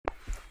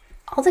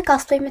All the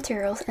cosplay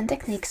materials and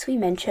techniques we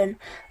mention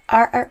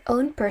are our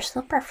own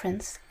personal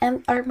preference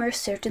and are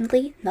most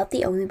certainly not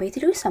the only way to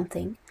do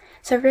something,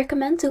 so I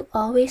recommend to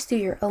always do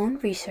your own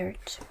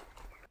research.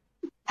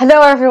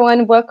 Hello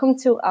everyone, welcome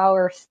to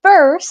our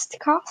first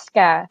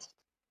cast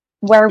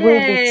where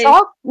Yay!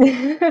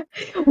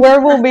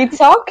 where we'll be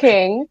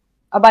talking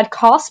about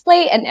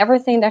cosplay and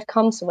everything that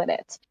comes with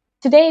it.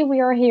 Today we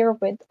are here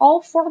with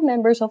all four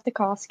members of the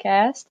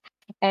cast,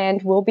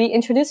 and we'll be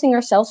introducing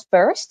ourselves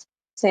first,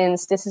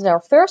 since this is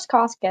our first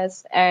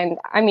cast, and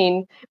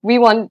we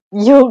want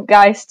you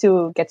guys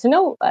to get to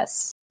know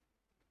us.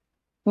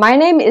 My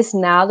name is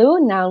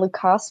Nalu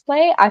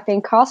Cosplay. I've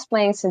been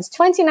cosplaying since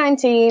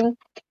 2019,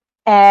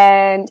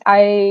 and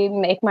I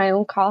make my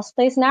own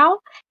cosplays now.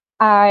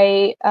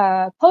 I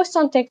post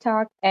on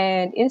TikTok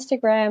and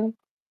Instagram.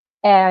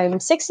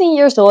 I'm 16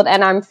 years old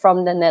and I'm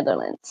from the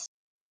Netherlands.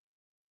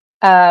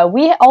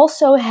 We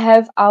also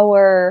have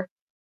the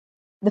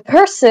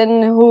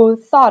person who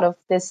thought of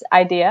this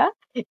idea.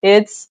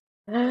 It's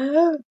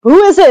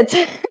who is it?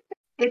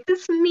 It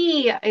is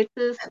me. It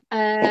is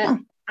I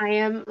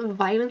am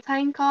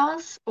Valentine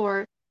Cos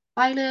or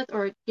Violet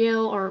or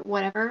Jill or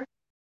whatever.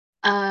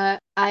 I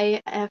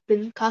have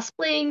been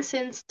cosplaying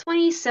since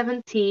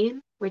 2017,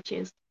 which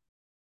is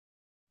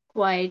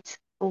quite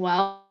a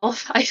while,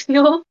 I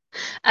feel.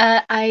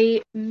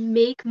 I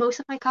make most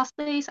of my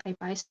cosplays. I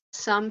buy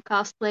some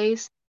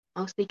cosplays,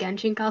 mostly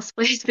Genshin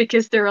cosplays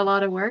because they're a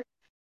lot of work.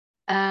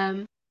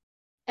 Um,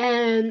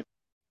 and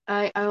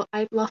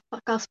I love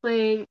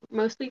cosplaying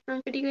mostly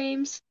from video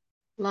games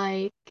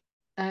like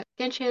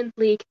Genshin,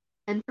 League,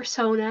 and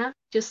Persona,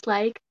 just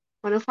like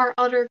one of our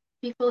other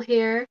people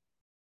here,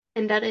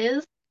 and that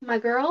is my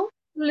girl.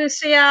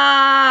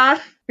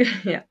 Lucia!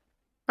 Yeah.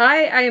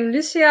 Hi, I am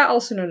Lucia,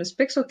 also known as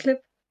Pixel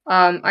Clip.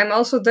 I'm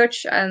also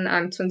Dutch and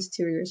I'm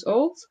 22 years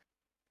old.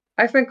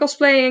 I've been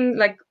cosplaying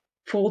like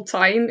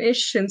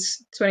full-time-ish since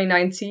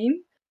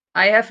 2019.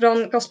 I have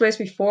done cosplays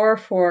before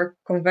for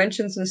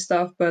conventions and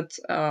stuff, but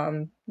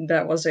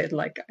that was it.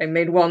 Like I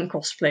made one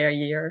cosplay a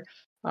year.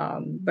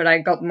 But I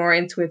got more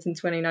into it in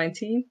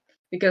 2019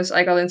 because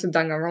I got into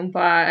Danganronpa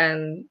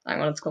and I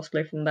wanted to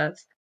cosplay from that.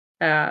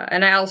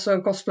 And I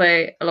also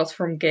cosplay a lot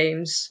from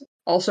games,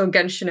 also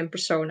Genshin and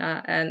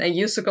Persona, and I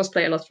used to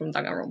cosplay a lot from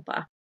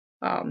Danganronpa.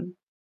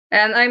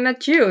 And I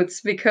met Jude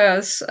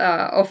because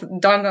of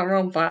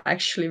Danganronpa,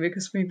 actually,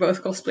 because we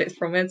both cosplayed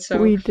from it.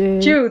 So, We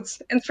did. Jude,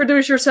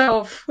 introduce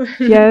yourself.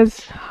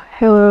 Yes,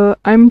 hello,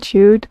 I'm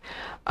Jude.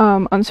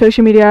 On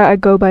social media, I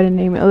go by the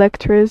name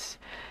Electris,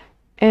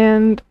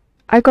 and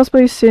I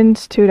cosplay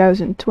since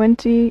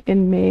 2020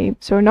 in May,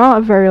 so not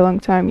a very long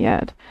time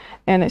yet.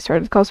 And I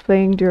started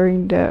cosplaying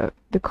during the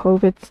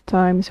COVID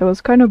time, so I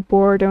was kind of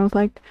bored. I was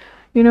like,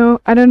 I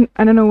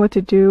don't know what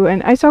to do.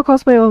 And I saw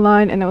cosplay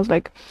online, and I was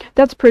like,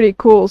 that's pretty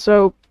cool.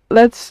 So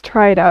let's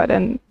try it out,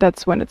 and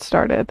that's when it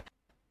started.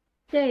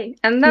 Yay!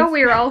 And now Yes.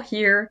 we're all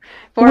here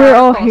for We're our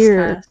all podcast.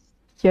 here.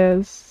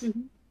 Yes.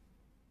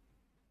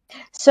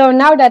 So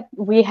now that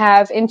we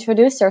have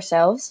introduced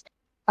ourselves,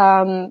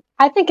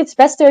 I think it's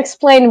best to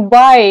explain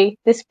why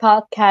this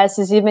podcast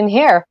is even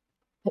here.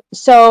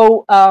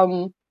 So,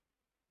 Well,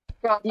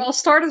 I'll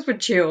start it with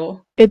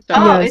Jill. It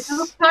all Yes.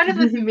 started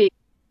with me.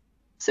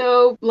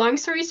 So, long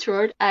story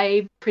short,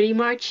 I pretty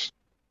much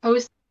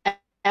post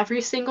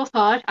every single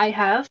thought I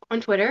have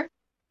on Twitter,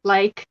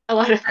 like a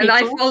lot of people. And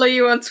I follow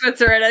you on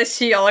Twitter and I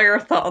see all your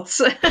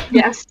thoughts.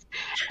 Yes.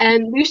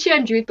 And Lucia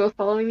and Jude both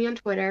follow me on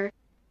Twitter.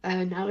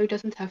 Nalu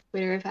doesn't have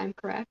Twitter, if I'm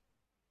correct.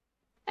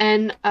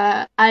 And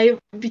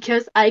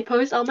because I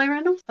post all my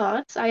random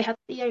thoughts, I had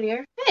the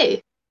idea,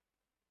 hey,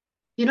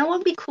 you know what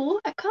would be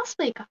cool? A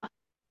cosplay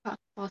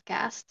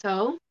podcast.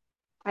 So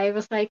I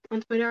was like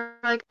on Twitter,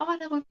 like, oh,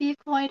 that would be a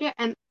cool idea.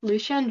 And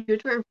Lucia and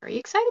Jude were very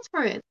excited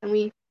for it. And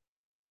we,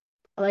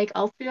 like,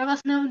 all three of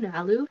us know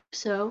Nalu,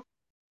 so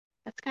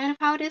that's kind of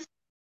how this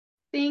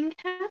thing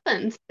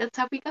happened. That's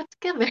how we got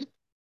together.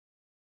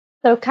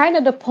 So kind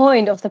of the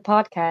point of the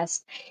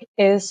podcast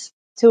is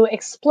to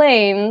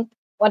explain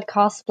what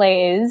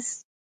cosplay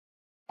is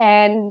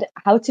and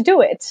how to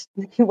do it.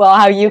 Well,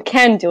 how you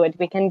can do it.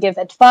 We can give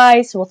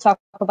advice, we'll talk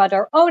about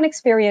our own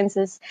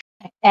experiences,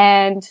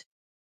 and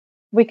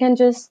we can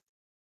just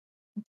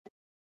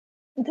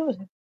do it.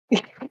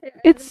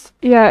 It's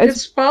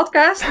This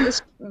podcast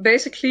is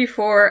basically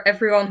for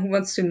everyone who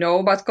wants to know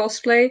about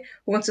cosplay,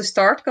 who wants to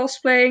start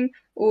cosplaying,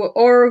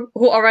 or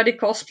who already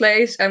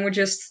cosplays and would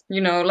just,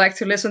 like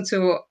to listen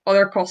to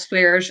other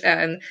cosplayers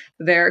and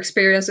their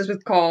experiences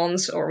with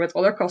cons or with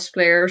other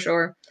cosplayers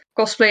or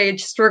cosplay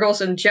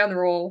struggles in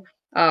general.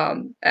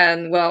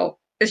 And well,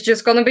 it's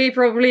just gonna be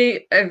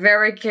probably a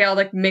very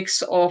chaotic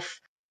mix of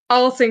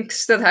all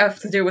things that have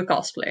to do with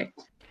cosplay.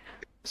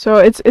 So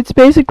it's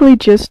basically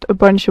just a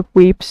bunch of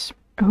weeps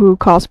who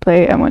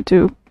cosplay and want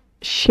to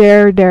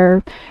share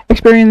their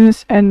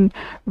experience and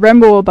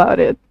ramble about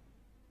it.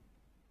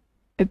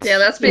 Yeah,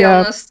 let's be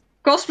honest.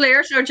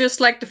 Cosplayers are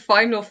just like the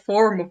final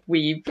form of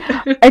weeb.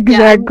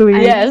 Exactly.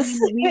 Yes,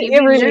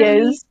 it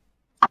really is.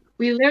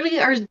 We literally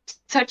are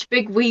such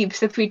big weebs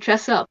that we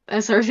dress up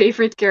as our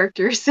favorite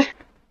characters.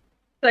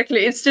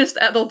 Exactly, it's just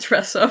adult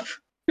dress up.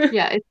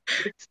 Yeah,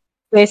 it's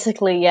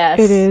Basically, yes.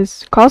 It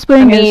is. I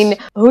Cosplaying mean, is.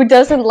 who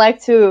doesn't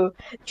like to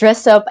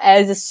dress up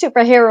as a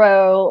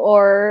superhero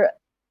or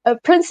a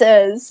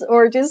princess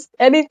or just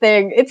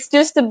anything? It's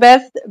just the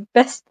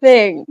best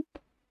thing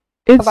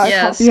about It's.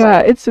 Yes.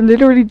 Yeah, cosplay. it's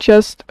literally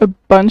just a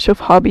bunch of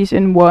hobbies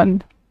in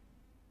one.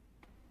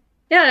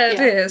 Yeah, it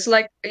Yeah. is.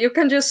 Like you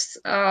can just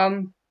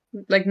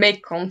like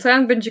make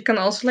content, but you can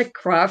also like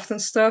craft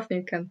and stuff.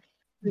 You can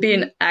be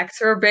Mhm. an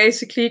actor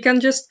basically. You can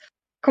just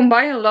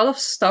combine a lot of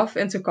stuff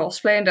into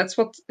cosplay, and that's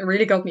what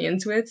really got me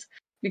into it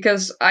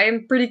because I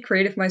am pretty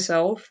creative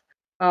myself.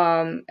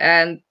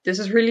 And this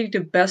is really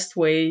the best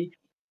way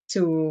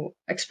to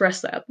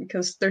express that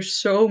because there's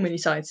so many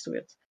sides to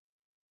it.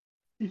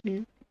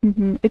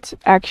 Mhm. It's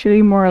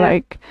actually more Yeah.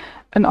 like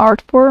an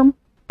art form,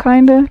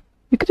 kinda.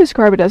 You could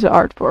describe it as an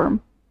art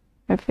form,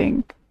 I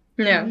think.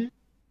 Yeah, Mhm.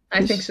 I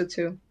think 'Cause- so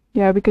too.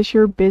 Yeah, because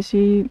you're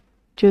busy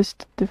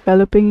just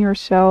developing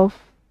yourself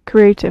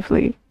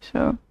creatively.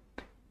 So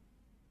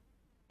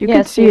you could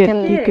Yes, see you it.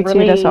 can You could see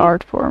it as an really,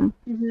 art form.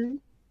 Mhm.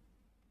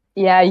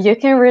 yeah, you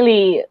can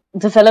really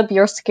develop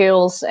your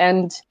skills,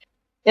 and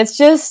it's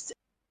just,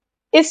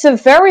 it's a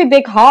very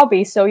big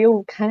hobby, so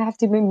you kind of have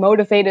to be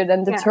motivated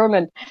and Yeah.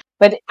 determined.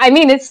 But I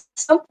mean, it's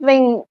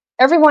something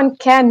everyone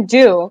can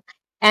do,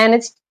 and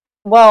it's,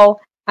 well,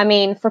 I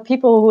mean, for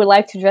people who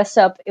like to dress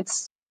up,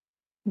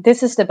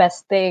 this is the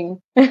best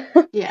thing.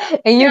 Yeah.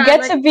 And you Yeah, get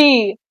like to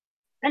be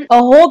And a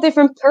whole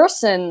different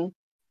person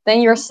than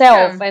mhm.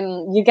 yourself, yeah.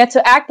 and you get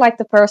to act like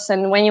the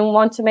person when you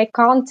want to make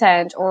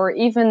content or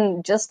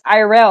even just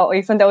IRL,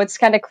 even though it's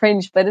kind of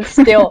cringe, but it's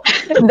still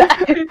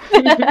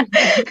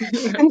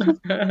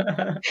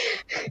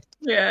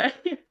Yeah.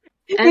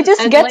 you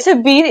just and get like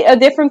to be a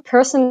different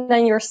person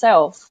than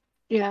yourself.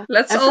 yeah.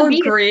 Let's And for all me,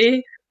 it's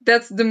agree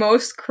that the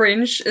most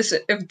cringe is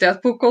if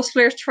Deadpool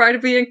cosplayers try to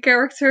be in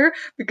character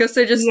because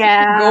they just go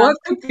yeah. up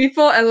to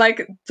people and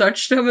like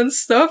touch them and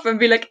stuff and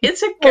be like,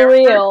 it's a For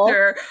real.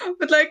 character.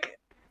 But like,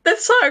 that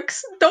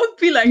sucks. Don't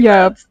be like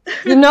Yeah. that.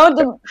 You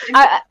know,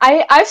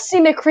 I've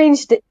seen a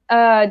cringe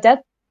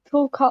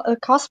Deadpool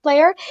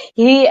cosplayer.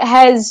 He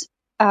has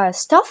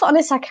stuff on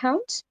his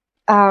account.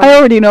 I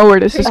already know where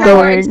this is I know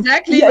going.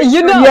 exactly Yeah, which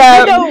you one know, you you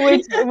Yeah. know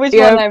mean. which one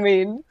Yep. I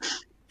mean.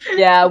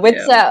 Yeah, with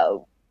Yeah.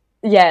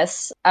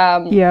 yes,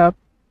 Yeah.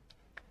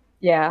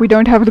 yeah, We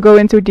don't have to go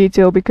into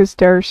detail because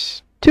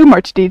there's too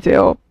much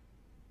detail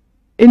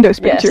in those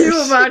yes. Too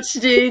pictures. much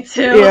Yeah.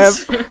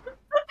 details.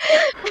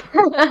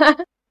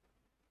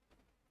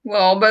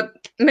 Well, but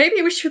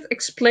maybe we should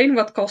explain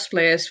what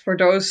cosplay is for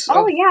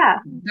Oh yeah.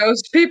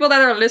 those people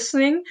that are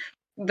listening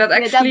that Yeah.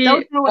 That actually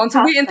don't know what want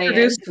to be cosplay is.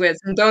 introduced to it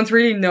and don't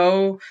really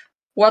know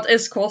what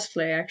is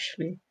cosplay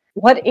actually.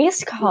 What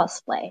is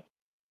cosplay?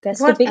 That's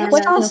the What big is Uh,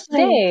 question of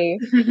cosplay?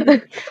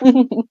 today.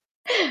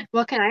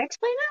 well, can I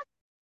explain it?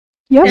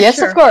 Yep. Yeah, Yes,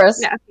 of sure. course.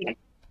 Yeah. Okay.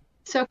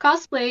 So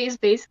cosplay is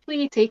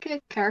basically you take a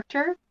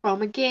character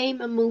from a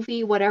game, a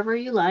movie, whatever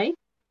you like,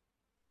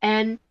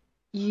 and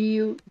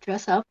you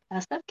dress up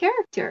as that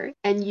character.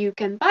 And you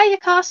can buy a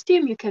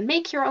costume, you can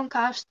make your own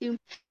costume,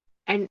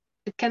 and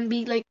it can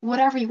be like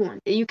whatever you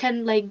want. You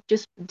can like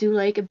just do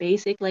like a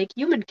basic like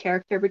human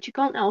character, but you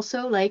can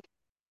also like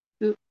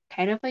do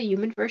kind of a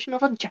human version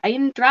of a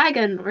giant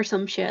dragon or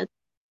some shit.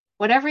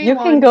 Whatever you You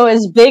can want. go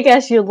as big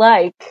as you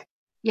like.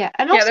 Yeah,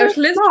 and Yeah, also there's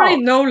literally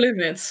small. no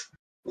limits.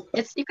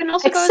 It's you can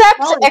also go as Except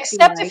small if you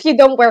except like. if you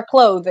don't wear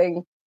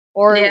clothing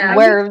or Yeah. I mean,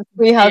 wear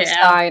free hug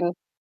Yeah. sign.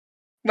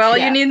 Well,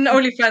 you yeah, need an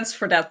OnlyFans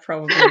for that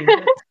probably,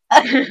 but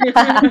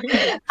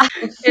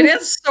it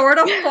is sort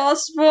of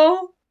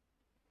possible.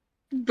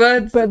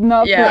 But But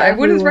not for yeah, I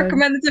wouldn't everyone.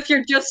 recommend it if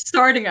you're just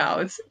starting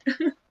out.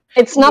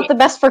 It's not yeah. the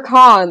best for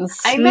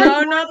cons. I meant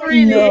No, more not like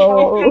you really.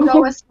 can go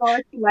No. as small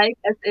as you like,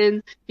 as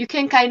in you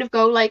can kind of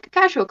go like a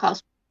casual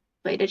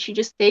cosplay that you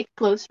just take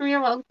clothes from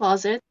your own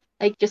closet,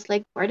 like just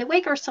like wear the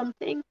wig or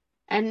something,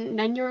 and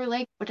then you're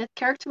like what that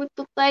character would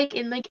look like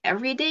in like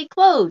everyday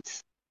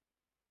clothes.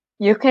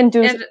 You can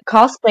do And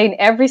cosplay in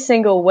every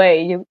single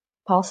way you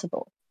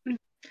possible. Mm,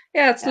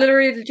 yeah, it's yeah,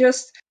 literally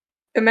just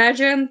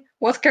imagine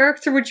what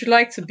character would you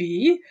like to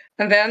be,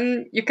 and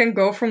then you can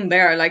go from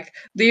there. Like,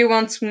 do you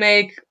want to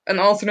make an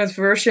alternate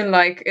version,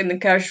 like in the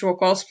casual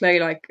cosplay?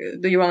 Like,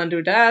 do you want to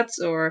do that,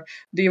 or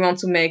do you want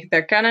to make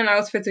their canon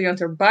outfit? Do you want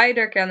to buy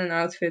their canon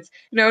outfit?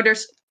 You know,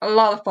 there's a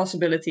lot of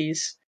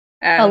possibilities,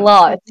 A and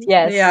lot, mhm,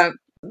 yes. yeah,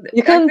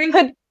 You I can think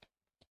put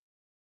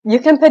you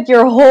can put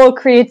your whole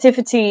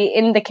creativity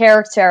in the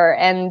character,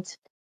 and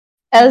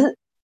as mhm,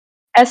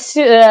 as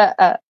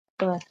soo-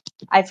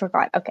 I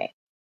forgot. Okay.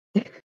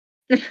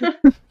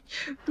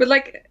 but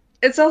like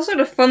it's also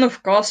the fun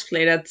of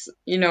cosplay that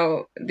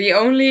the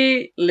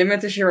only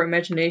limit is your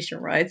imagination,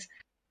 right?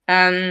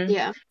 And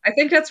yeah, I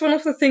think that's one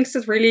of the things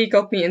that really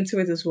got me into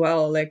it as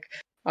well. Like,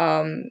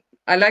 um,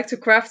 I like to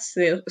craft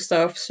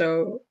stuff,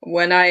 so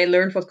when I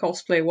learned what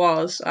cosplay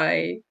was,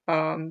 I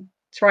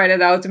tried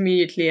it out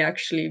immediately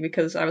actually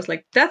because I was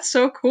like, that's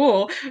so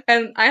cool,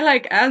 and I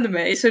like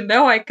anime, so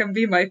now I can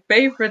be my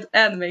favorite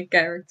anime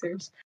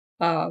characters.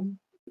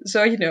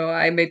 So,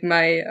 I made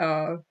my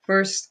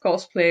first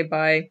cosplay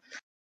by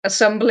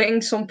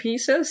assembling some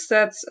pieces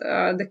that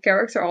the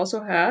character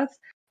also had.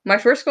 My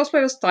first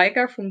cosplay was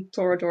Taika from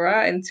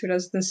Toradora in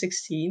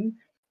 2016.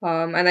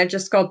 And I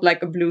just got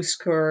like a blue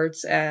skirt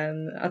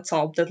and a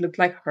top that looked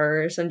like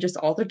hers and just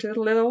altered it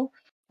a little.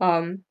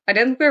 I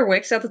didn't wear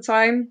wigs at the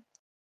time,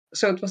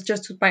 so it was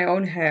just with my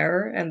own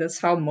hair, and that's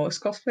how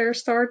most cosplayers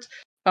start.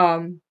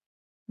 Um,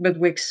 but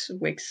wigs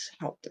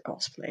help the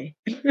cosplay.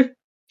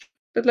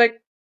 But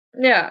like,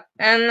 yeah,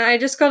 and I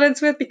just got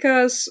into it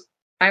because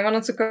I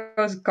wanted to go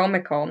to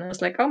Comic Con. I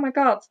was like, oh my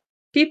god,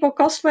 people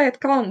cosplay at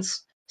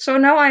cons, so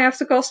now I have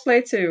to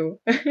cosplay too.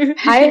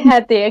 I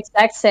had the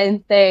exact same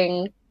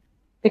thing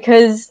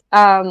because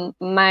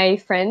my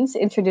friends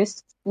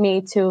introduced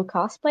me to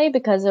cosplay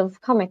because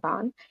of Comic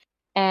Con.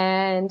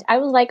 And I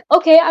was like,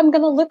 okay, I'm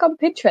gonna look on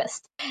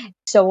Pinterest.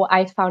 So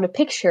I found a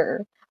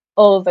picture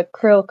of a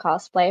Krill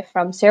cosplay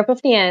from Syrup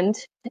of the End.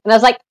 And I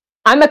was like,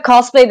 I'm gonna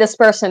cosplay this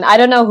person. I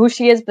don't know who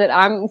she is, but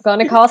I'm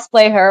gonna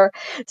cosplay her.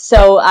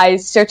 So I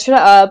searched her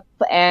up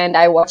and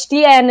I watched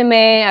the anime.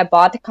 I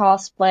bought the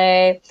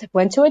cosplay,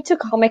 went to it to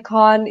Comic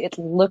Con. It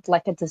looked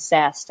like a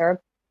disaster.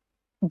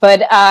 But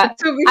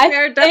To be I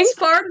fair, that's think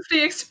part of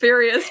the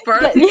experience.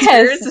 Part of that, the yes,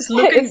 experience is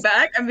looking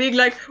back and being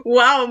like,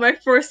 wow, my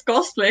first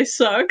cosplay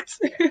sucked.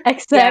 Yeah.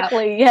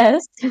 exactly,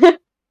 yes.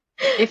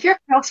 If your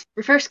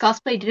first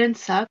cosplay didn't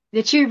suck,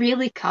 did you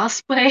really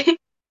cosplay?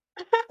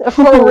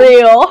 For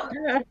real.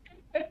 Yeah.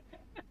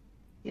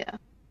 Yeah. To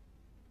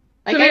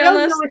Like I be don't know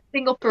honest, a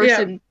single yeah.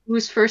 person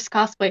whose first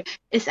cosplay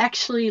is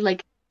actually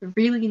like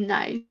really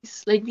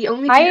nice. Like the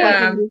only people I I Yeah.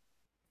 can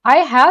I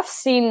have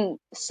seen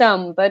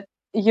some, but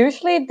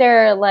usually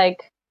they're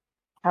like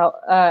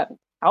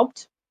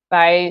helped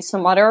by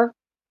some other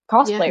yeah.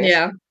 cosplayers.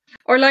 Yeah.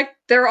 Or like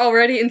they're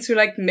already into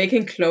like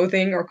making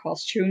clothing or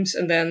costumes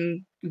and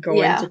then go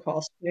Yeah. into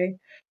cosplay.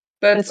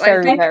 But But it's I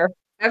very think rare.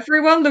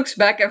 everyone looks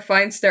back and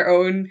finds their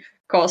own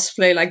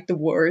cosplay like the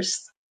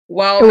worst.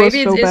 Well, It was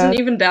maybe it so isn't bad.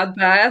 even that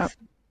bad,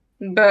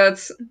 Oh. but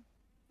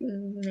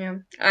yeah.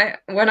 I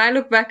when I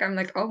look back, I'm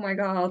like, oh my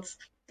god,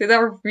 did I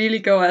really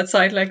go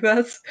outside like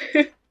that?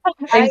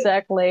 I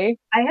Exactly.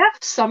 I have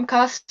some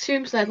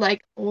costumes that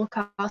like old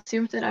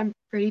costumes that I'm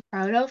pretty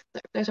proud of.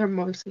 Those are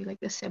mostly like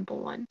the simple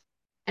ones.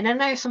 And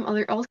then I have some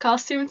other old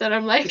costumes that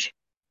I'm like,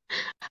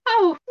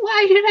 oh,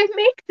 why did I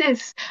make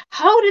this?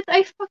 How did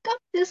I fuck up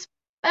this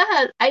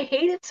bad? I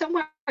hate it so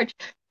much.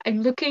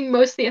 I'm looking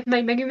mostly at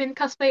my Mega Man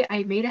cosplay.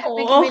 I made a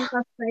Mega Man Oh,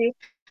 cosplay.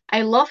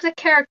 I love the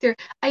character.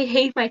 I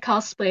hate my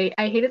cosplay.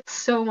 I hate it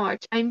so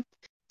much. I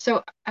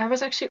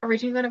was actually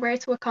originally gonna wear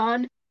it to a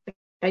con. But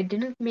I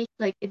didn't make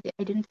like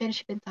I didn't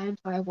finish it in time,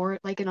 so I wore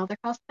it like another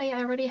cosplay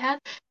I already had.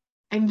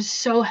 I'm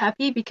so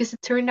happy because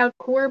it turned out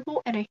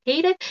horrible and I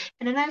hate it.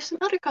 And then I have some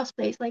other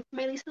cosplays, like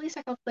my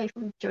Lisa cosplay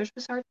from JoJo's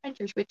Bizarre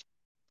Adventures, which,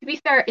 to be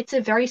fair, it's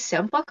a very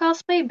simple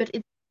cosplay, but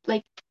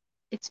like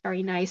it's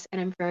very nice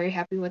and I'm very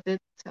happy with it.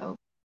 So,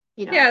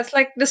 you know. yeah, it's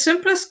like the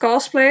simplest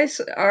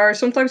cosplays are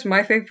sometimes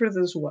my favorite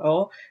as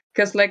well.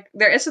 Because like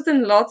there isn't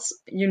a lot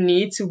you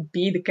need to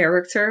be the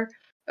character.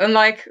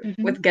 Unlike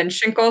Hmm. with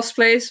Genshin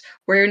cosplays,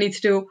 where you need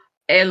to do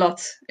a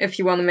lot if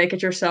you want to make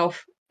it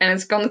yourself. And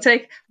it's gonna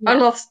take a Yeah.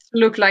 lot to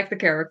look like the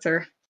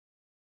character.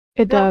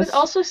 It No, but does.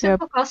 also Yep.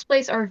 simple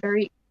cosplays are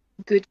very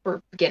good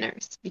for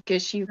beginners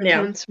because you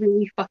Yeah. can't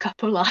really fuck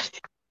up a lot.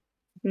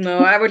 No,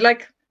 I would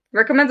like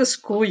recommend a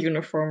school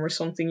uniform or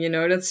something,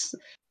 that's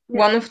Yeah.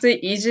 one of the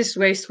easiest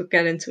ways to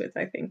get into it,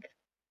 I think.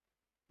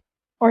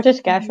 Or just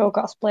Hmm. casual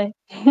cosplay.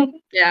 Yeah.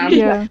 Yeah.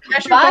 Yeah.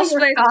 Casual Buy your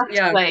cosplay,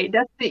 yeah. cosplay.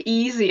 That's the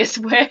easiest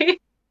way.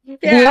 The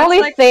Yeah, it's only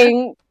like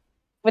thing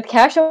with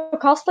casual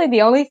cosplay,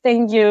 the only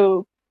thing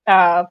you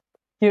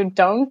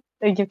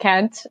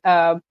can't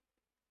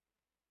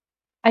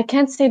I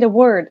can't say the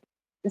word.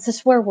 It's a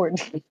swear word.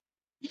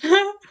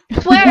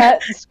 Swear, Ca-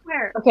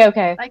 swear.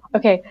 okay. Like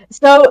Okay.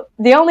 So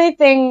the only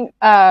thing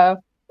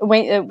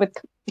with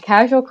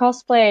casual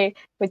cosplay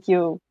what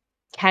you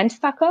can't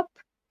fuck up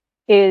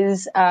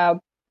is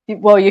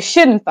well you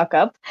shouldn't fuck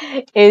up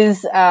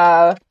is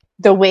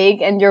the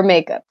wig and your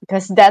makeup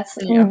because that's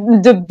yeah.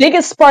 the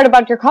biggest part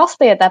about your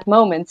cosplay at that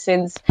moment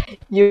since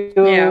Yeah.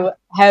 you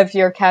have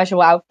your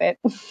casual outfit.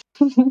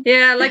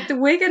 Yeah, like the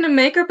wig and the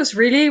makeup is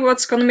really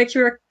what's gonna make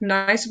you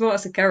recognizable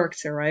as a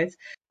character, right?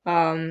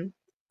 Um,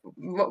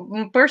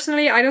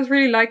 Personally, I don't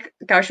really like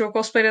casual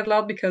cosplay that a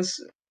lot because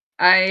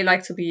I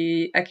like to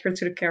be accurate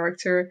to the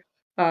character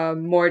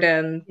more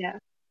than yeah.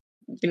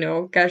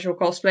 casual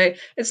cosplay.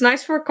 It's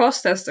nice for a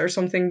cost test or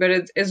something, but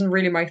it isn't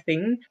really my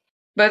thing.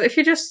 But if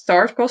you just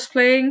start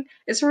cosplaying,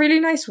 it's a really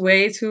nice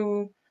way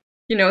to,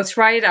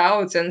 try it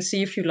out and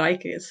see if you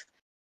like it.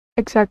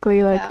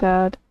 Exactly like Yeah.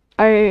 that.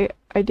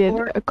 I did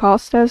Or a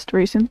cost test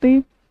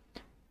recently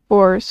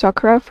for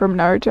Sakura from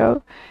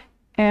Naruto,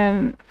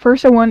 and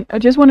first I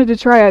just wanted to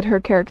try out her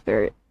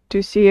character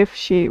to see if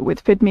she would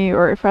fit me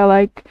or if I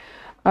like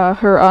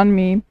her on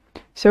me.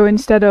 So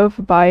instead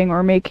of buying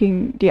or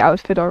making the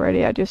outfit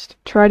already, I just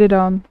tried it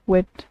on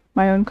with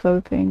my own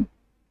clothing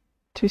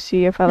to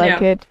see if I like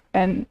Yeah. it,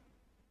 and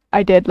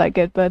I did like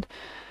it, but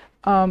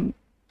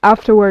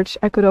afterwards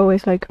I could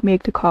always like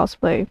make the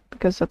cosplay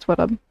because that's what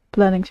I'm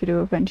planning to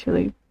do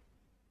eventually.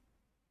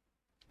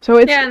 So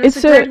Yeah, and it's a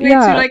it's great a way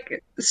to yeah,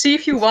 like see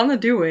if you want to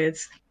do it.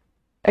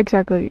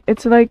 exactly.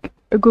 It's like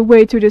a good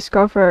way to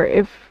discover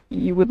if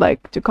you would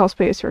like to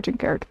cosplay a certain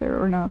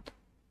character or not.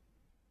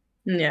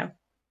 Yeah.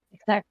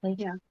 Exactly.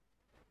 Yeah.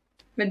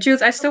 But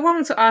Jude, I still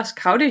wanted to ask,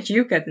 how did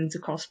you get into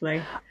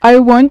cosplay? I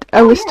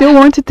Oh was still yeah.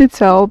 wanted to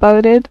tell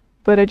about it,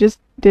 but I just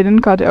didn't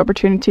got the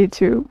opportunity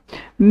to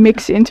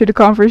mix into the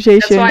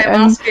That's conversation. why I'm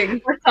And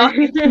asking. We're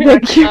talking too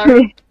much. thank you.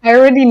 Sorry. I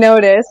already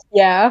noticed.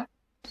 Yeah.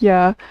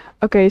 Yeah.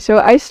 Okay, so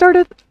I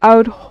started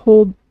out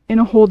in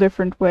a whole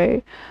different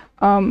way.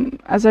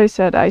 As I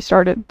said, I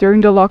started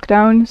during the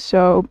lockdown,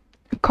 so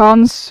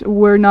cons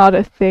were not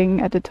a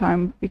thing at the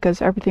time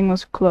because everything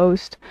was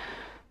closed.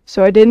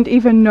 So I didn't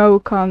even know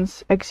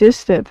cons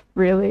existed,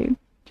 really.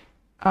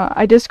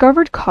 I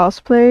discovered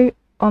cosplay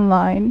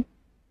online.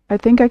 I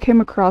think I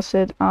came across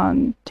it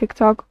on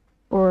TikTok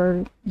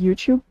or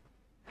YouTube.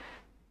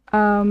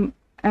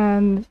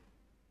 And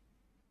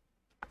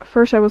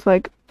first I was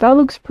like, that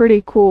looks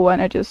pretty cool,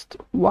 and I just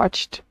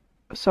watched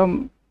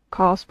some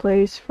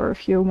cosplays for a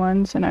few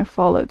months and I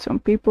followed some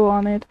people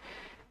on it.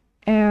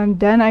 And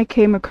then I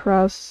came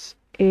across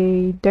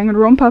a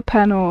Danganronpa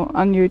panel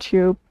on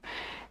YouTube,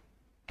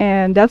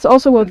 and that's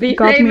also what The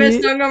got famous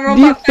me the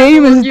Danganronpa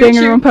panel on famous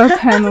YouTube. Danganronpa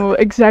panel.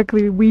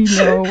 Exactly, we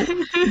know.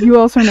 You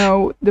also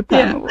know the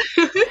Yeah. panel.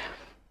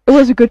 It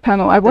was a good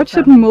panel. I The watched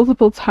it panel.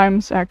 multiple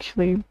times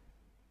actually.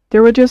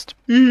 There were just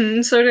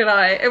So did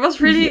I. It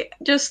was really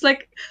just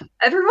like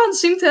everyone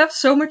seemed to have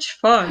so much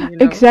fun, you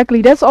know?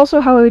 exactly. That's also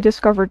how I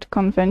discovered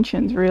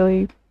conventions,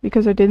 really,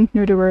 because I didn't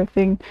know they were a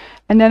thing.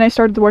 And then I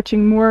started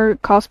watching more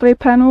cosplay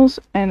panels,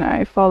 and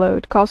I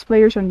followed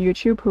cosplayers on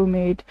YouTube who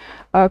made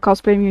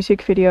cosplay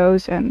music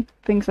videos and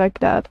things like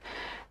that.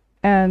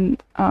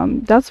 And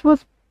that's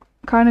what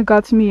kind of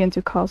got me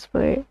into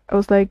cosplay. I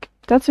was like,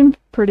 that seems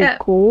pretty Yeah.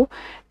 cool.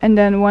 And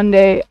then one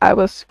day I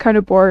was kind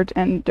of bored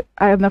and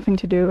I had nothing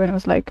to do, and I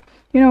was like,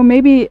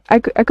 maybe I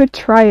could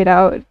try it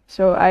out.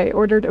 So I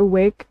ordered a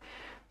wig.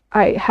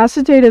 I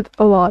hesitated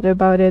a lot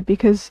about it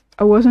because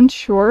I wasn't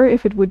sure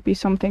if it would be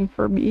something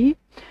for me.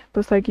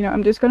 But it's like,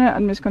 I'm just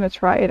gonna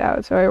try it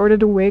out. So I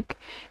ordered a wig,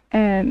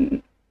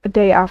 and a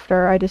day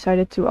after I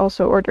decided to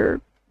also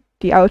order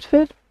the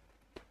outfit.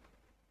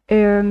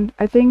 And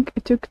I think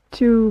it took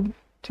 2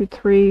 to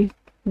 3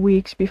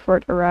 weeks before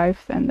it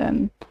arrived, and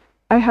then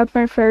I had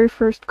my very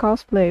first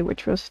cosplay,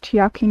 which was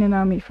Chiaki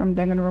Nanami from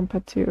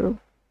Danganronpa 2.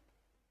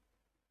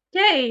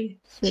 Yay!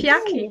 So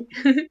Chiaki.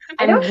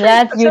 I I'm don't think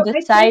glad you so.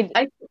 decided.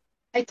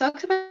 I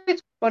talked about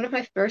one of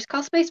my first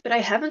cosplays, but I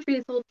haven't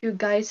really told you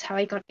guys how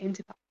I got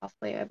into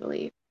cosplay, I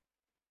believe.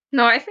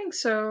 No, I think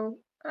so.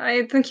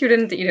 I think you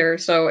didn't either.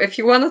 So if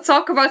you want to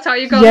talk about how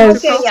you got into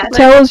yes, Okay, yeah.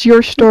 tell cosplay, us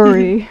your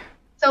story.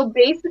 So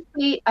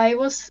basically, I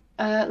used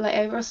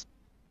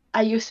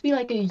to be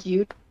like a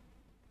huge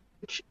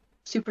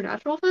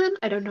Supernatural fan.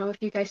 I don't know if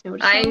you guys know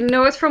the I show.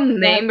 know it from But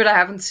name, but I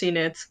haven't seen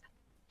it.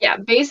 yeah,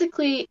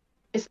 basically,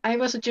 I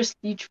was just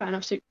a huge fan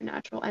of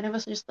Supernatural, and I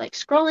was just like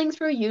scrolling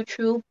through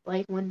YouTube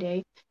like one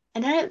day,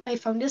 and then I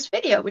found this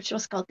video which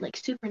was called like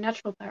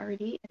Supernatural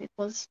parody, and it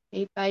was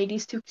made by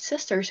these two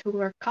sisters who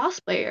were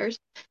cosplayers,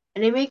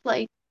 and they make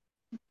like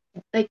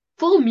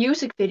full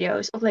music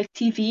videos of like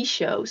TV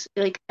shows,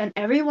 like, and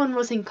everyone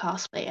was in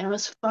cosplay, and I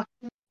was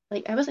fucking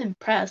like I was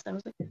impressed. I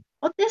was like,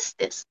 what is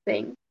this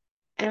thing?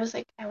 And I was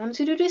like, I want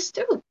to do this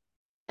too.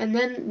 And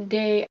then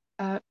they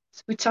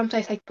would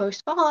sometimes like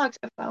post vlogs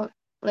about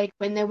like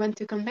when they went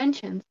to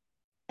conventions,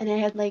 and I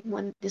had like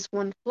one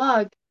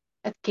vlog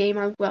that came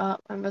out while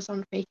I was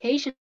on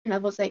vacation, and I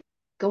was like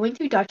going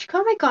to Dutch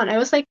Comic Con. I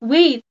was like,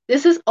 wait,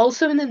 this is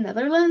also in the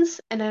Netherlands,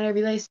 and then I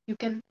realized you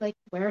can like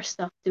wear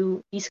stuff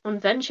to these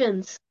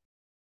conventions.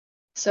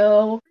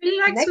 So I'd really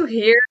like next, to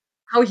hear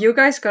how you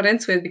guys got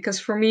into it because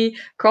for me,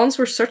 cons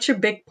were such a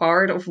big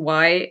part of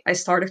why I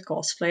started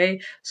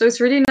cosplay. So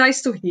it's really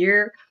nice to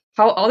hear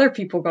how other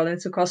people got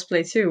into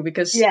cosplay too,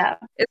 because yeah,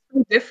 it's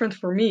so different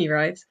for me,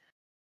 right?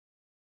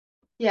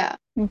 yeah.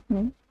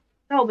 Hmm.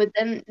 No, but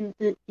then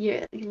the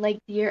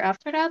year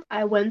after that,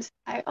 I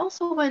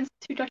also went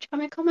to Dutch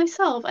Comic Con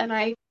myself, and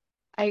I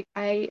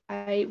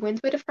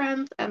went with a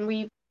friend, and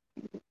we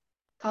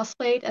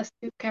cosplayed as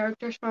two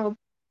characters from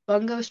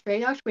Bungo Stray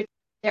Dogs, which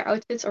their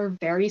outfits are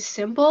very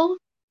simple.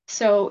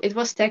 So it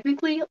was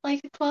technically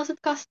like a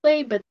closet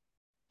cosplay, but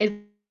it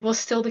was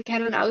still the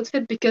canon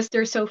outfit because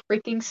they're so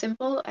freaking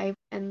simple.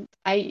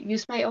 I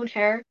used my own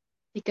hair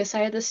because I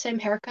had the same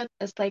haircut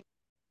as like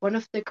one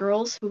of the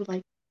girls who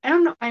like I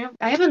don't know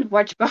I haven't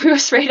watched Bungo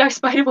Stray Dogs,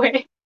 by the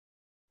way.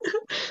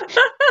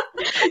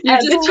 You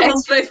just But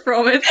translate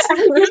from it.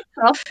 I just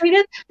cosplayed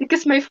it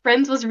because my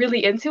friend was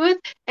really into it,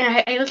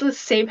 and I had the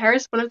same hair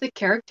as one of the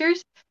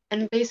characters.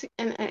 And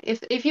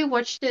if you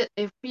watch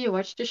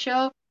the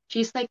show, she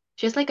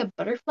has like a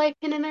butterfly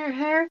pin in her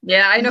hair,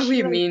 Yeah, I and know who she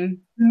you like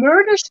mean.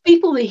 murders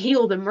people to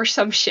heal them or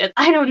some shit.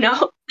 I don't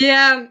know.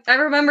 Yeah, I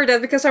remember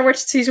that because I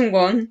watched season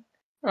 1.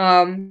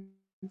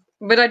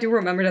 But I do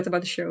remember that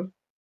about the show.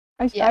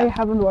 I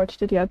haven't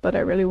watched it yet, but I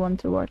really want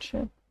to watch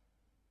it.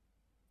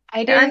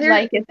 I didn't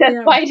like it. That's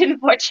why I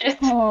didn't watch it.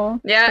 Oh,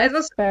 Yeah, it that's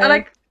was fair.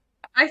 like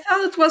I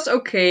thought it was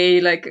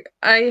okay. Like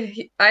I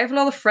have a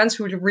lot of friends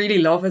who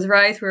really love it,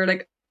 right? Who are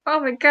like, oh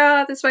my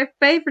god, it's my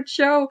favorite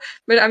show.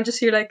 But I'm just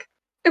here like,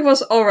 it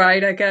was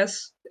alright, I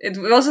guess. It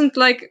wasn't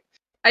like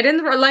I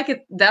didn't like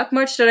it that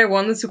much that I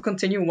wanted to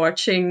continue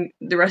watching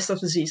the rest of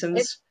the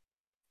seasons.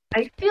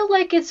 I feel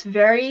like it's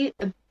very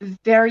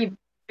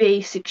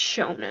basic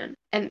shonen,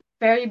 and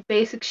very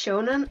basic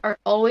shonen are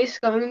always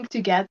going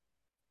to get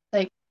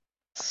like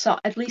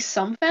at least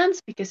some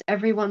fans because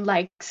everyone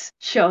likes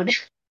shonen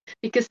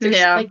because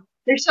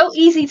they're so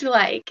easy to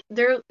like.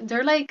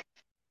 They're like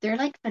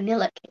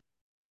vanilla cake.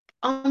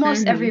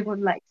 Almost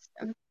everyone likes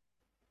them.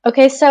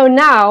 Okay, so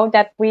now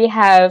that we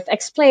have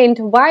explained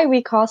why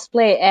we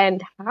cosplay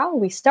and how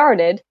we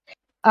started,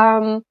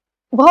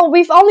 well,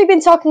 we've only been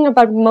talking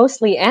about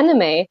mostly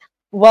anime.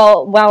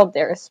 Well,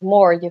 there's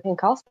more you can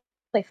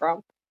cosplay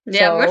from.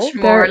 Yeah, So, much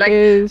more. Like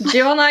is...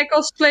 Jill and I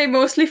cosplay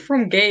mostly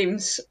from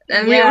games,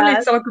 and we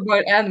only talk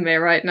about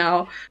anime right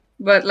now.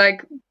 But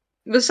like,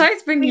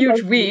 besides being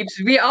huge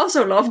weebs, we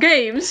also love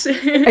games.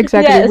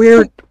 Exactly, Yes.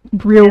 we're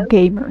real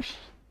gamers.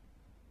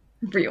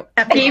 Real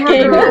epic Gamer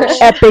gamers.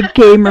 Epic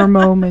gamer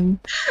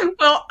moment.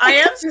 Well, I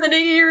am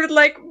sitting here with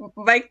like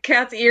my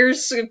cat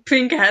ears,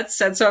 pink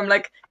headset, so I'm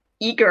like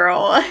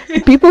e-girl.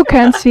 People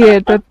can't see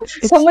it, but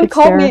someone it's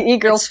called there. me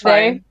e-girl It's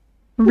today.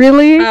 fine.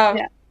 Really?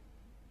 Yeah.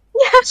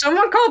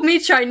 Someone called me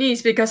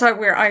Chinese because I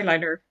wear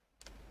eyeliner.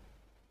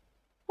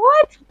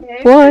 What?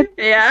 What?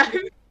 Yeah.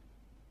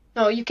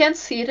 No, you can't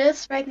see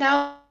this right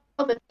now,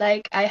 but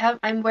like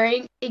I'm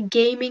wearing a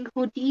gaming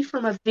hoodie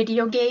from a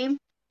video game.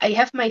 I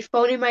have my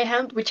phone in my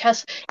hand, which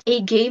has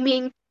a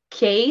gaming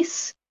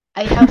case.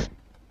 I have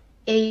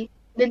a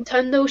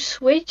Nintendo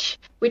Switch,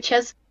 which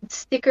has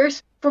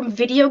stickers from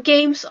video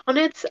games on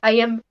it. I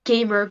am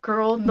gamer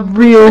girl number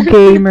Real one.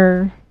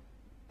 gamer.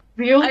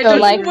 Real I So, don't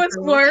like- know what's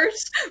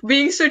worse,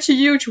 being such a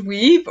huge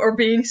weeb or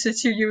being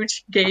such a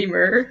huge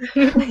gamer.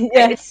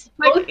 Yes.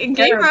 Like, a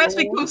gamer has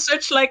terrible. become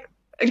such like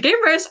a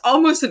gamer is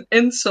almost an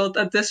insult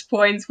at this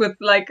point with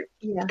like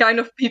Yeah. kind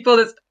of people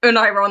that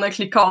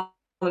unironically call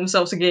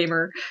themselves a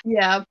gamer.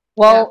 Yeah.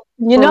 Well,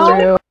 you For know,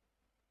 real.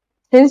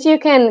 since you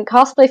can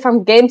cosplay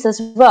from games as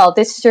well,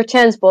 this is your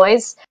chance,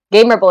 boys.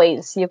 Gamer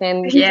boys, you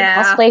can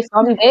Yeah. cosplay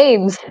from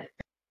games.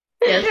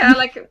 Yes. Yeah,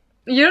 like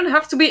you don't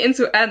have to be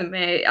into anime.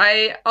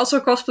 I also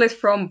cosplayed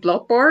from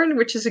Bloodborne,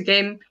 which is a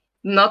game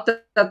not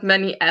that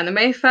many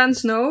anime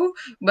fans know,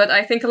 but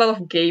I think a lot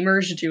of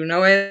gamers do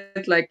know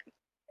it. Like,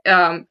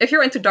 if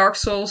you're into Dark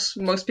Souls,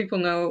 most people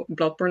know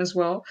Bloodborne as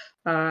well.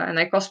 And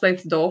I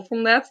cosplayed Doll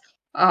from that.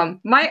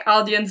 My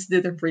audience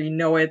didn't really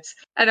know it,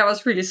 and I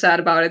was really sad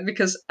about it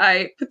because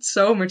I put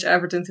so much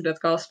effort into that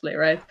cosplay,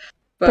 right?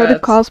 But the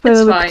cosplay it's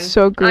looks fine.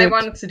 so good. I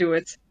wanted to do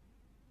it.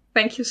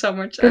 Thank you so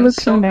much. It I'm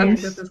looks so nice.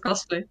 happy with this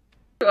cosplay.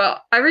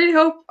 Well, I really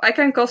hope I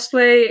can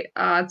cosplay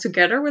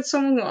together with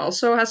someone who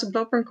also has a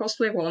Bloodborne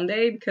cosplay one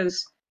day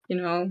because, you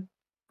know,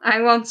 I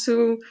want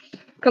to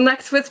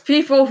connect with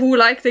people who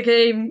like the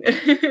game.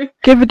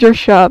 Give it your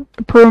shot.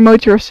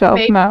 Promote yourself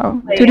Maybe now.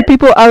 play To the it.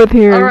 people out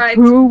here Alright,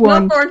 who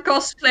want. Bloodborne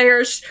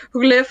cosplayers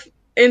who live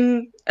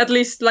in at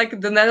least like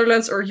the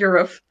Netherlands or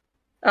Europe,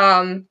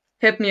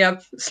 hit me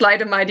up,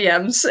 slide in my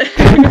DMs.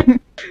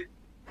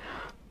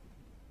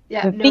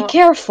 Yeah. But be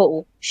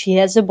careful, she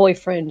has a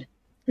boyfriend.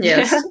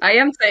 Yes, I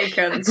am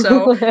taken,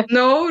 so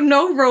no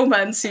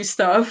romancy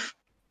stuff.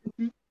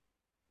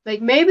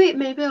 Like maybe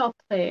I'll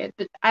play it,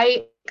 but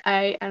I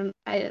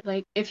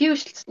like if you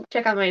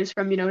check out my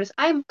Instagram, you notice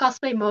I'm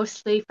cosplay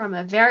mostly from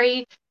a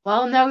very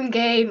well-known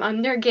game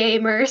under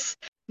gamers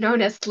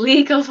known as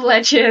League of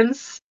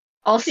Legends.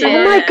 Also,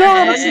 Oh my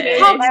god, one it's game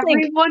toxic!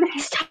 everyone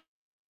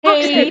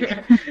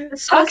Toxic!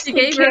 Saucy toxic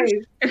gamer.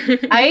 game.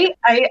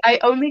 I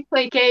only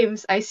play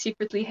games I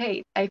secretly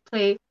hate. I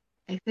play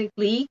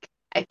League.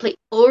 I play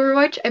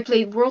Overwatch. I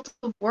play World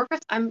of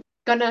Warcraft. I'm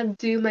gonna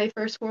do my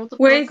first World of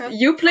Wait, Warcraft.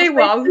 you play cosplay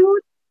WoW? soon.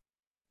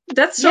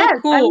 That's so Yes,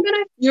 cool. I'm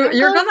You're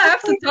going gonna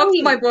have to cosplay talk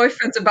to my soon.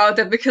 boyfriend about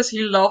that because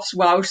he loves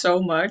WoW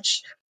so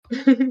much.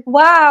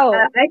 Wow!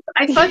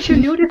 I thought you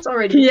knew this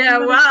already. Yeah,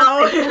 You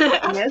wow.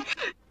 yes.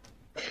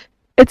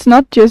 It's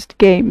not just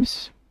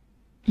games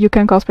you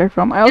can cosplay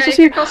from. I also Yeah,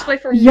 see. you can cosplay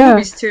from Yeah.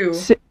 movies too.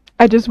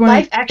 I just want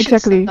Live action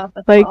exactly stuff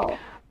as like well.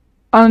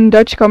 on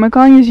Dutch Comic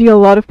Con. You see a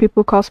lot of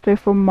people cosplay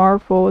from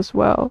Marvel as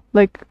well,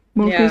 like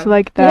movies Yeah.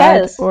 like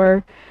that, Yes.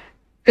 or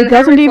And it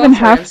doesn't Harry even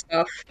Potter and have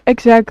stuff.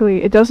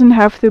 exactly. It doesn't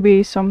have to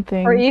be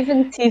something. Or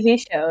even TV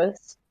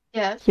shows.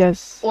 Yes.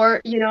 Yes.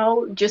 Or,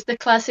 just the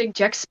classic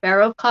Jack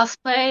Sparrow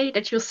cosplay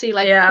that you'll see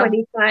like Yeah.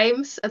 20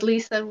 times at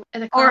least at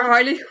a con. Or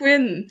Harley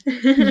Quinn.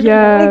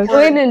 Yes.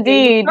 Quinn,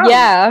 indeed, Oh.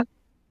 yeah.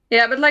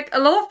 Yeah, but like a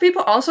lot of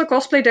people also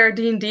cosplay their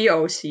D&D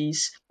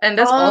OCs, and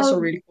that's also Oh.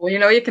 really cool.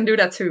 You can do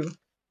that too.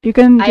 You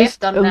can I have just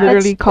done that.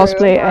 literally That's true.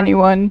 cosplay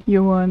anyone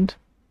you want.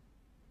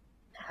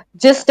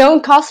 Just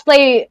don't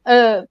cosplay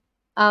a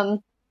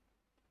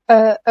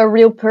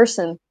real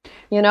person.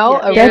 You know,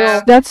 Yeah. a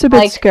real. That's a bit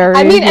like, scary.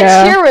 I mean,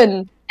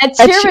 yeah. Ed Ed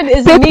Sheeran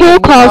is a Pitbull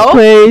meme, you know?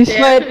 cosplays.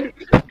 Yeah.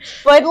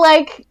 But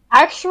like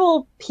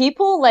actual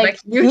people, like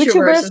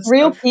YouTubers YouTubers, and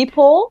real stuff.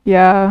 people,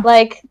 Yeah,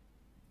 like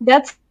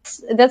that's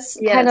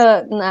kind Yes.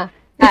 of nah.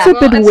 it's a Ah,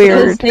 bit Well, it's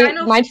still weird. they kind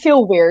of might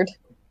feel weird.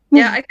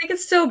 yeah. I think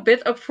it's still a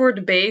bit up for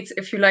debate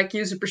if you like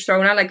use a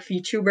persona like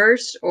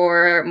VTubers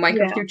or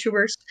Minecraft Yeah.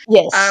 YouTubers.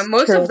 Yes,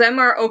 Most of true. them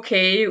are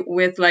okay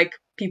with like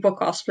people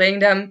cosplaying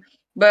them,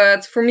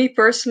 but for me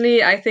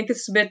personally, I think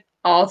it's a bit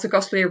odd to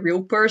cosplay a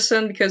real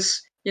person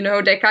because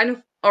they kind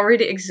of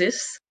already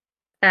exist,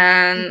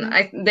 and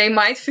Hmm. they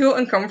might feel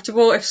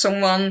uncomfortable if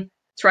someone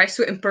tries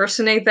to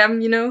impersonate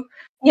them.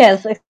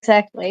 Yes,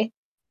 exactly.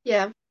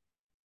 Yeah.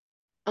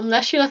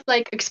 Unless you have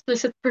like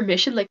explicit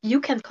permission, like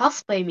you can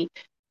cosplay me.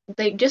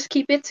 Like just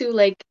keep it to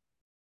like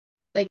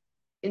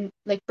in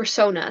like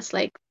personas,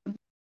 like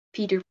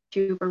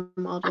VTuber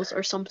models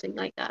or something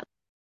like that.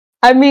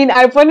 I mean,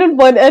 I wouldn't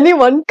want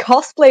anyone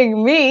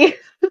cosplaying me.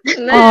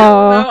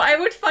 No, I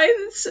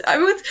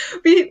would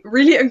be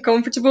really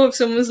uncomfortable if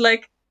someone's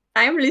like,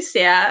 "I'm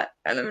Lucia,"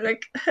 and I'm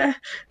like,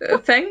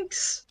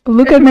 "Thanks."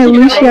 Look at my You know?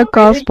 Lucia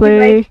I would be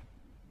like, cosplay.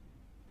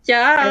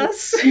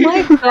 Yes. Oh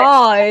my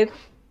god.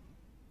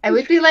 I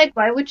would be like,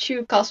 why would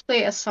you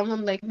cosplay as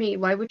someone like me?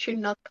 Why would you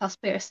not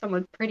cosplay as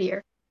someone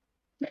prettier?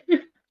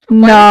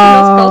 Why would you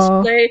not No.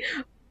 cosplay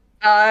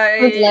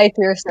Don't a lie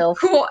to yourself.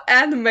 cool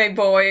anime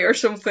boy or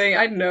something?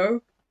 I don't know.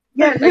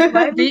 Yeah, like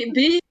why would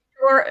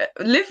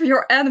Live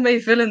your anime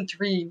villain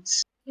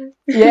dreams. yeah,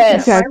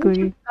 Yes. why would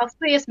you Exactly.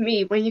 cosplay as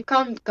me when you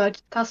can't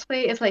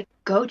cosplay as like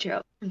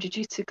Gojo from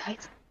Jujutsu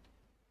Kaisen?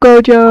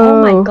 Oh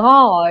my Gojo.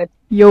 god.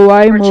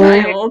 Or Yoaimo.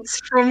 child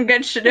from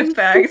Genshin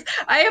Impact.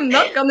 I am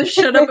not gonna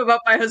shut up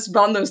about my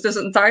husbandos this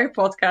entire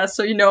podcast.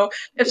 So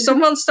if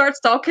someone starts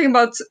talking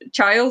about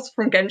child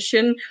from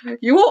Genshin,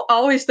 you will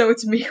always know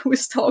it's me who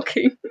is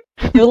talking.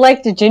 You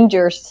like the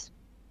gingers.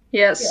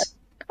 Yeah, Yes,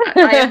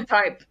 I have a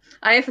type.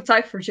 I have a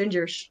type for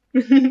gingers.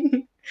 I'm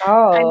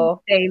Oh.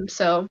 the same,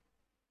 so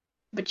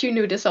but you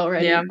knew this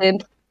already. Yeah,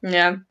 Simp.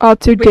 yeah.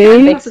 We kind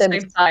of Today, Big have the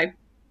same simps. type.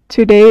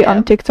 today Yeah.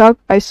 on TikTok,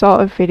 I saw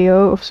a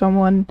video of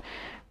someone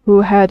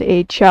who had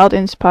a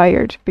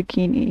child-inspired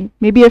bikini.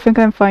 Maybe if I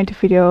can find the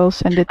video, I'll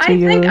send it to I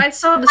think you. I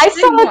saw the I same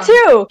saw it one.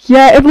 too.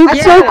 Yeah, it looked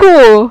so Yeah.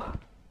 cool.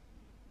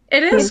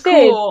 It It is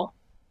did. cool.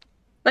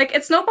 Like,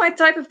 it's not my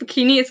type of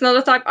bikini. It's not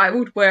a type I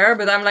would wear,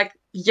 but I'm like,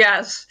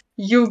 yes,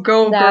 you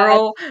go, That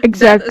girl.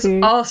 That is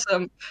Exactly.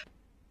 awesome.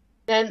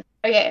 Then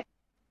okay,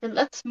 then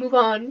let's move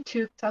on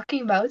to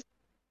talking about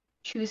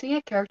choosing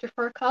a character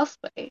for a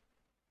cosplay.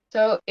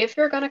 So if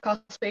you're gonna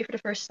cosplay for the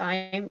first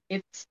time,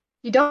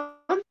 you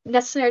don't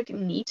necessarily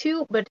need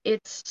to, but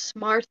it's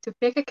smart to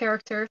pick a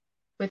character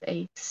with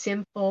a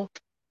simple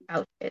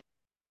outfit.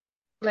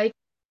 Like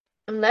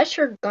unless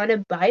you're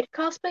gonna buy the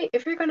cosplay,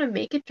 if you're gonna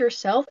make it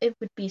yourself, it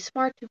would be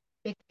smart to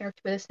pick a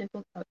character with a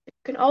simple outfit.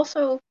 You can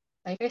also,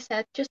 like I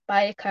said, just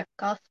buy a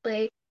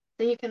cosplay.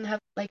 Then you can have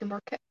like a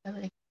more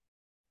like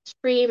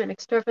extreme and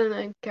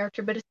extravagant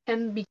character, but it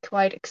can be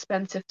quite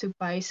expensive to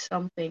buy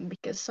something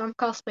because some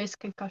cosplays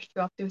can cost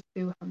you up to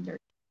 200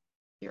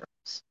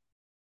 euros.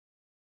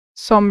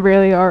 Some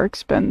really are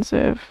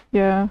expensive.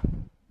 Yeah.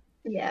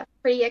 Yeah,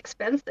 pretty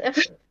expensive.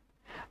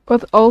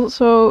 But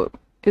also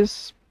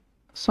is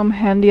some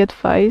handy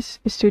advice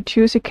is to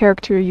choose a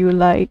character you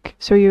like,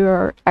 so you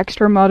are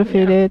extra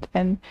motivated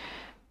and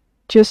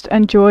just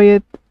enjoy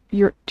it.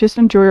 Just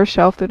enjoy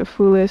yourself to the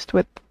fullest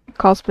with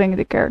cosplaying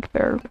the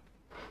character.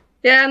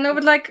 Yeah, no,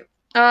 but like,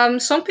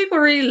 some people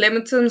really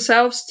limit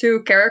themselves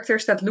to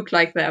characters that look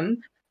like them.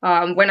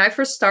 When I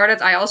first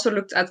started, I also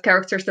looked at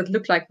characters that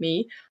look like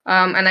me,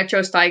 and I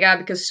chose Taiga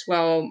because,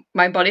 well,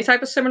 my body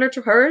type is similar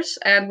to hers,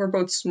 and we're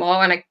both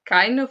small, and I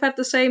kind of had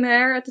the same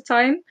hair at the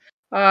time.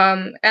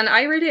 And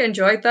I really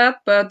enjoyed that,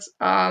 but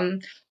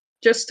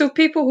just to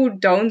people who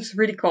don't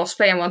really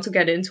cosplay and want to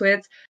get into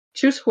it,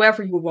 choose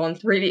whoever you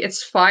want. Really,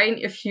 it's fine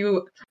if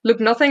you look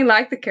nothing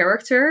like the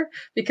character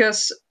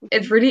because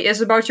it really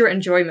is about your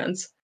enjoyment.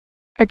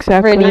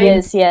 Exactly. really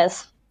is,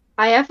 yes.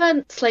 I have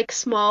a like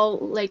small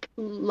like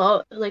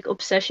love like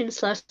obsession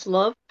slash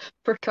love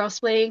for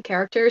cosplaying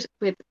characters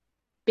with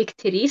big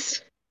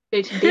titties,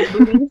 big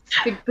boobies,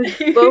 big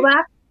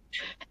boba,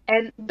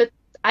 and but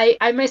I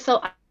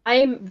myself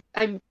I'm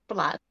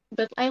flat,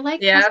 but I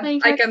like Yeah,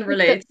 cosplaying I characters can with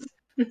the relate.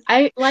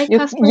 I like You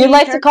cosplaying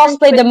like to characters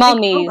cosplay with the big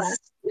boba. mummies.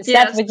 Is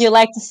that Yes. what you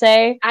like to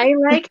say? I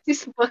like to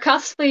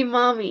cosplay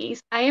mommies.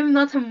 I am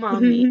not a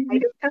mommy. I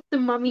don't have the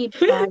mommy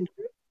body,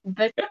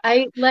 but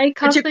I like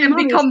But you cosplay can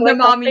mommies. become So the I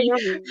cosplay mommy.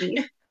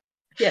 mommies.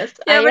 Yes,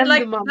 I Yeah, but am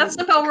the like mommy that's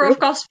the of the power of group.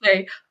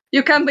 cosplay.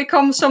 You can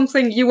become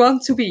something you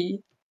want to be.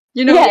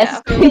 Yes,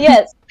 Yeah, So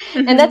yes.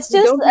 And that's you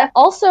just don't have.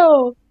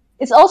 also,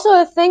 it's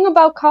also a thing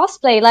about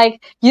cosplay.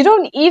 Like, you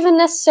don't even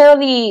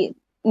necessarily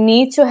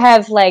need to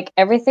have like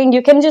everything.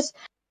 You can just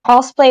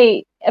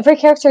cosplay every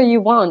character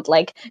you want.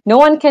 Like, no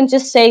one can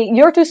just say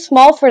you're too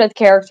small for that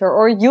character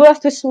or you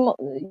have too small.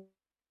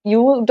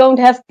 you don't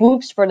have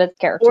boobs for that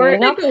character, Or you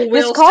know? people Just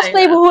will say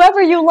cosplay that.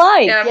 whoever you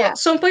like. Yeah, Yeah.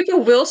 some people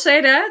will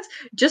say that.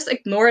 Just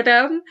ignore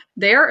them.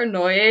 They are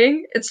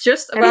annoying. It's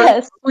just about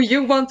Yes, who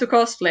you want to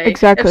cosplay. If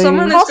Exactly.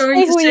 someone is going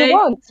cosplay to who you say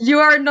want. you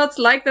are not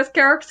like that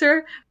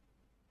character,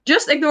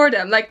 just ignore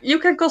them. Like, you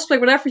can cosplay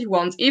whatever you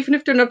want, even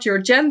if they're not your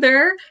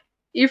gender,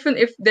 even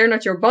if they're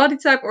not your body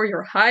type or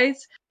your height.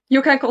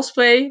 You can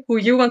cosplay who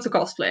you want to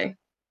cosplay.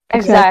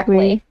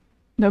 Exactly.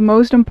 The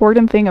most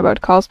important thing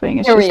about cosplaying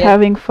is just Period.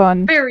 having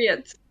fun.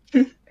 Period.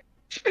 Yeah.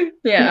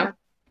 Yeah.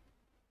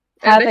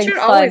 And that Having should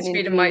fun always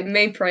be the indeed.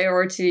 main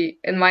priority,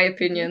 in my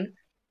opinion.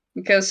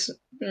 Because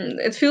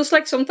it feels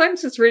like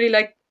sometimes it's really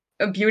like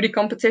a beauty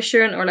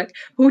competition or like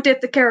who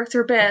did the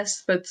character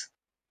best. But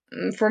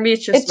for me,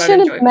 it's just It about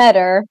shouldn't enjoyment.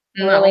 matter,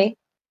 No. really.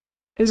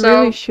 It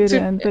really So,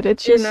 shouldn't, but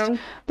it's you just know,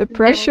 the if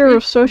pressure we,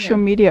 of social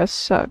yeah. media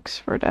sucks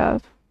for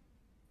that.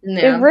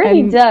 It Yeah.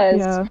 really And does.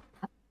 yeah,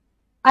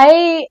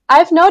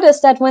 I've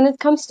noticed that when it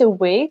comes to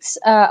wigs,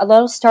 a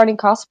lot of starting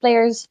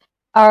cosplayers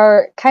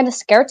are kind of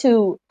scared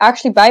to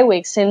actually buy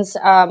wigs since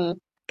you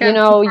Can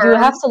know, you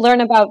have confirm. to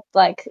learn about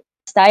like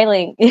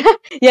styling.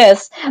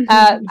 Yes.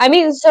 I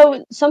mean,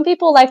 so some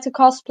people like to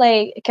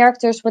cosplay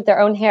characters with their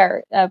own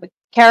hair,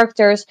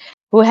 characters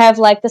who have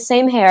like the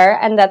same hair,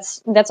 and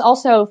that's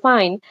also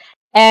fine.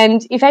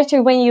 And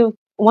eventually, when you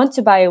want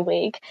to buy a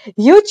wig,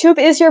 YouTube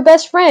is your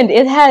best friend.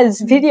 It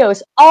has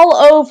videos all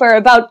over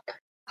about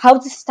how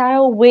to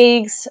style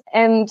wigs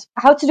and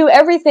how to do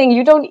everything.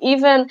 You don't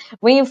even,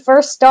 when you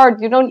first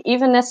start, you don't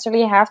even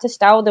necessarily have to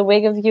style the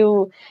wig if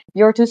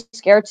you're too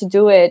scared to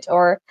do it,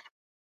 or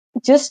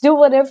just do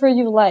whatever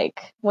you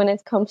like when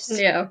it comes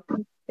Yeah.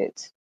 to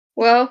it.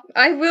 Well,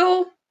 I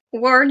will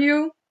warn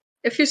you,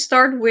 if you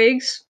start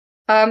wigs,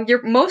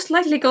 you're most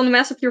likely gonna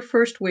mess up your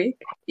first wig,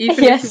 even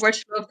if you Yes,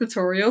 watch a lot of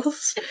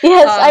tutorials.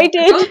 yes, I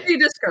did. Don't be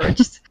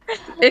discouraged.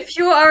 If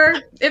you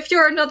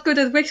are not good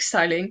at wig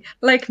styling,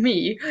 like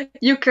me,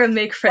 you can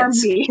make Or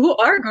friends me. who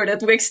are good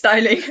at wig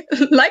styling,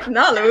 like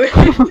Nalu.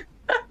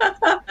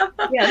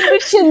 Yes.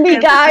 Push me,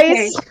 Yes. guys.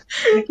 Okay.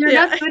 If you're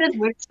Yeah, not good at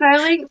wig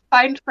styling,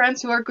 find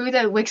friends who are good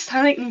at wig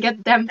styling and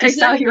get them to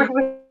style your exactly.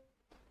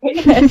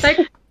 wig. Yes, Like,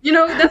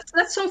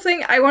 that's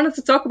something I wanted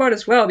to talk about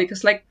as well,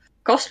 because like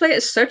cosplay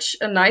is such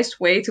a nice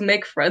way to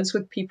make friends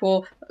with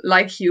people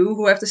like you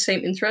who have the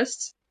same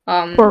interests.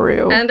 for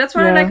real. And that's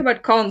what I like Yeah.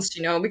 about cons,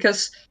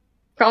 because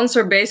cons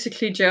are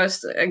basically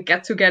just a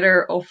get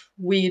together of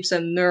weebs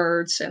and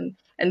nerds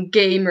and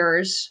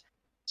gamers.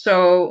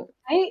 So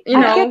I you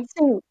I Yeah. get know,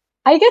 to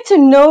I get to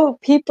know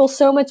people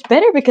so much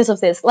better because of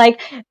this. Like,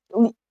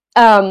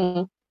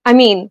 I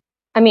mean,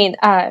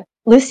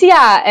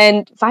 Lucia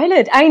and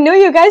Violet. I know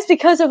you guys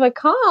because of a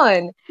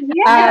con.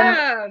 Yeah. Um,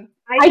 yeah,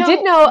 I I did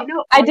know. know, I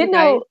know I all you did guys.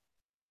 know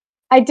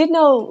I did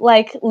know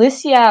like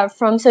Lucia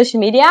from social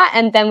media,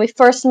 and then we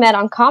first met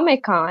on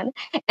Comic Con,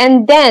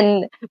 and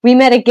then we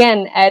met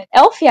again at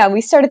Elfia.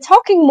 We started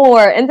talking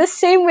more, and the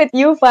same with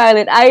you,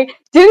 Violet. I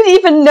didn't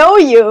even know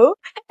you,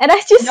 and I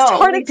just No, we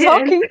started didn't.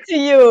 talking to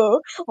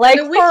you and like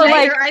a week for Like,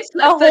 like later I a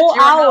slept at whole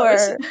your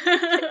house. hour.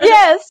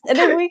 Yes, and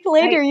a week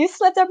like, later you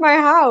slept at my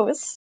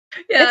house.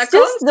 Yeah, It's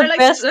just cons are the like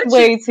best such a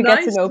way to get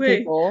to nice know way.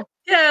 people.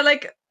 Yeah,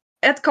 like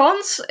at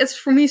cons, it's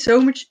for me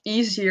so much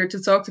easier to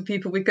talk to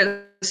people because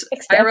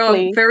IRL I'm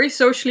Exactly. very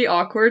socially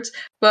awkward,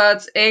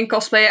 but in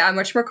cosplay I'm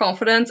much more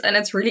confident and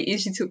it's really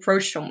easy to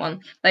approach someone.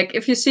 Like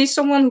if you see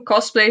someone who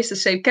cosplays the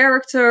same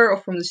character or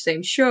from the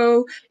same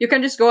show, you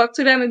can just go up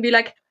to them and be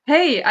like,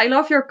 "Hey, I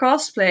love your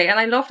cosplay and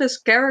I love this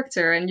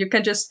character," and you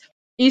can just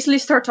easily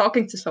start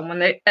talking to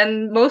someone.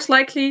 And most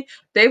likely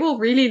they will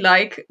really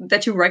like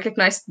that you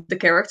recognize the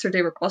character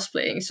they were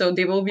cosplaying. So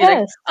they will be like,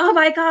 Yes. "Oh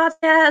my god,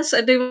 yes!"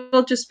 And they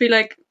will just be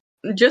like,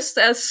 just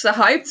as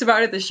hyped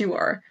about it as you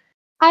are.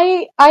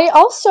 I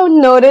also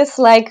notice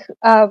like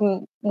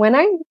when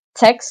I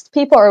text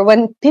people or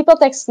when people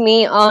text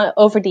me on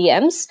over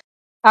DMs,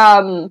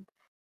 um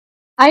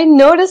I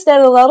notice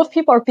that a lot of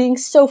people are being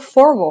so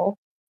formal,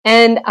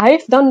 and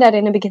I've done that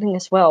in the beginning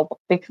as well.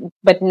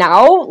 But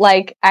now,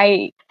 like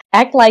I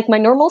act like my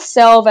normal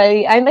self.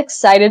 I'm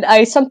excited.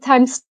 I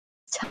sometimes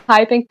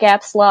type in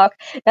caps lock.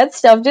 That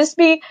stuff. Just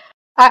be.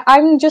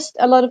 I'm just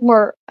a lot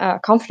more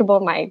comfortable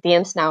in my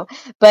DMs now.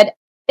 But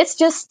it's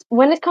just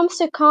when it comes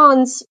to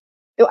cons.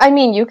 I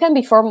mean, you can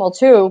be formal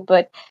too,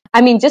 but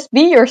I mean, just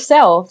be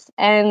yourself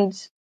and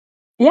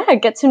yeah,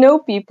 get to know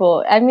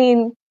people.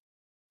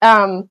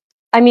 Um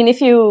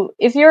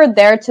if you're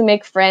there to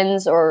make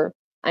friends, or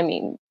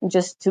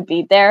just to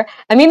be there,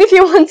 if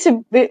you want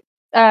to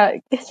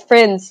get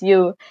friends,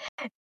 you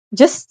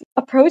just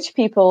approach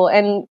people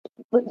and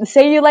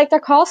say you like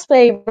their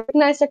cosplay,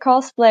 recognize their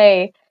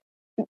cosplay,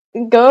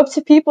 go up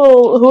to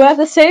people who have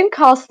the same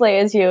cosplay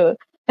as you.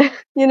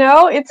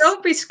 It's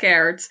Don't be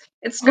scared.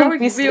 It's don't going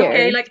be to be okay.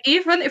 scared. Like,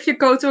 even if you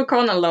go to a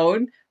con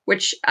alone,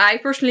 which I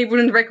personally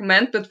wouldn't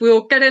recommend, but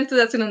we'll get into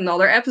that in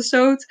another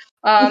episode.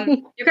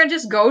 You can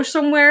just go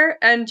somewhere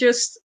and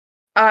just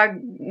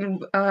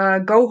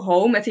go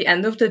home at the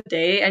end of the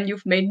day and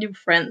you've made new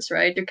friends,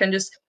 right? You can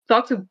just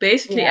talk to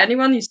basically Yeah.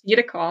 anyone you see at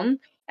a con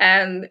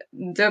And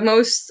the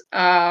most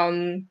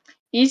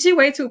easy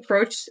way to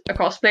approach a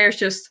cosplayer is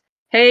just,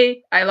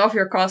 hey, I love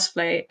your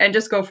cosplay, and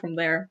just go from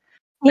there.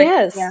 Like,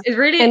 Yes. Yeah. it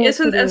really And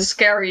isn't It as is.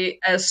 scary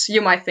as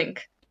you might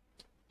think.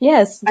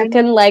 yes, you I'm-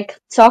 can like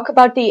talk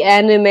about the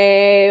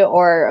anime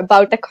or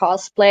about the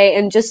cosplay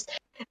and just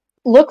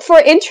look for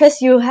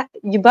interests you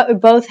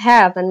both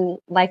have, and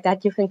like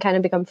that you can kind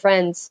of become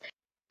friends,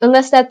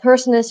 unless that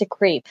person is a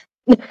creep.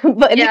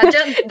 But Yeah,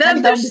 then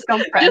then don't just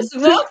become friends.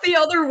 walk the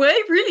other way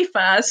really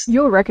fast.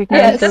 You'll recognize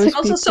Yes. And that's those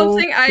also people.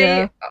 something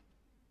Yeah.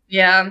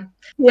 yeah,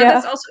 but Yeah.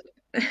 that's also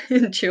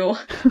chill.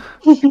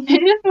 I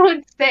just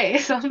want to say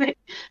something.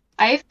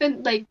 I've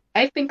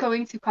been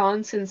going to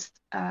cons since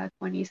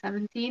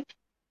 2017.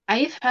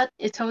 I've had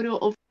a total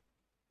of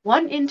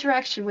one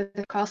interaction with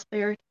a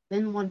cosplayer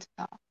didn't want to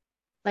talk.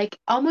 Like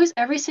almost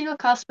every single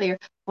cosplayer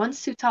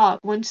wants to talk,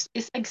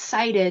 is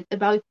excited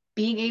about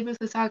being able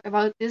to talk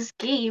about this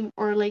game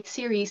or like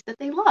series that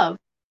they love.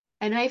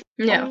 And I've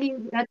Yeah. only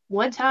had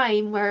one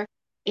time where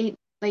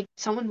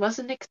someone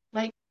wasn't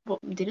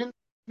didn't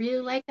really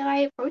like that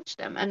I approached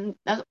them, and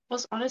that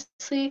was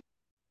honestly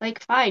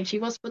like fine. She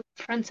was with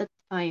friends at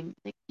the time.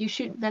 Like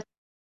that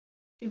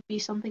should be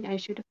something I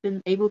should have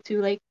been able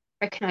to like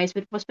recognize,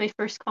 but it was my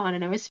first con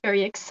and I was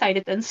very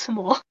excited and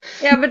small.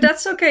 Yeah, but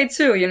that's okay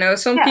too, you know.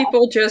 Some Yeah.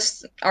 people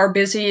just are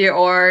busy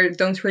or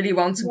don't really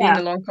want to be in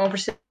Yeah. a long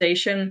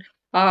conversation.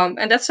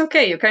 And that's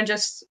okay. You can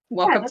just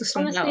walk Yeah, up to that's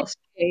someone honestly else.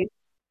 okay.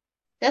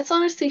 That's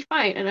honestly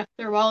fine. And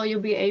after a while,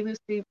 you'll be able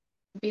to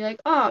be like,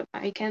 oh,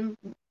 I can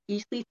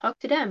easily talk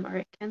to them, or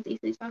I can't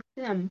easily talk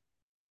to them.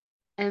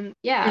 And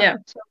yeah, Yeah.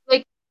 so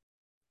like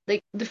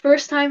the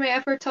first time I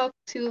ever talked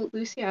to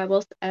Lucia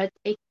was at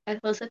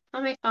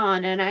Comic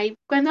Con, and I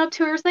went up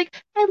to her, was like,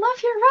 I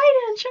love your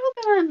Raiden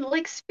Shogun,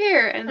 like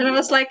spear, And I and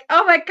was like,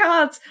 oh my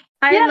god,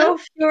 I yeah,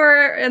 love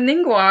your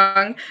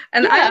Ningguang.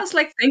 And I yeah, was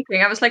like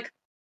thinking, I was like,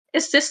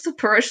 is this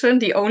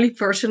the only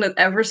person that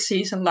ever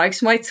sees and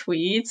likes my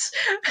tweets?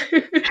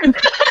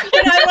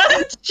 But I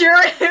wasn't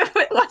sure if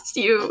it was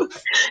you.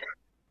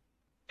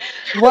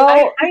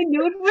 Well, I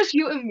knew it was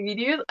you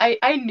immediately.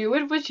 I knew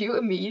it was you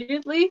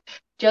immediately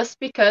just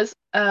because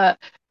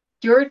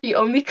you're the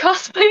only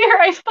cosplayer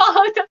I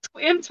followed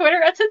on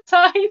Twitter at the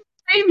time.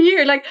 Same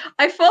here. Like,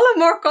 I follow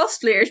more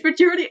cosplayers, but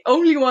you're the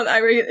only one I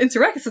really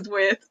interacted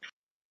with.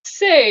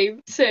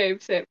 Same.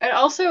 And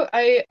also,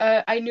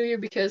 I knew you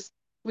because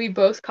we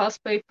both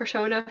cosplay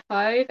Persona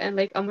 5, and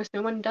like almost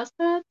no one does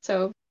that.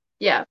 So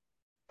yeah,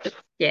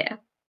 Yeah.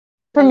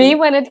 for I me mean,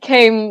 when it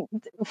came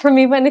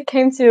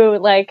to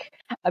like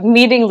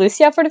meeting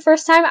Lucia for the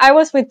first time, I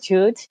was with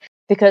Jude,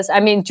 because I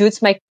mean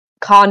Jude's my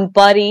con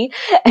buddy.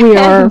 We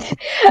are And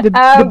the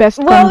best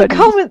con well,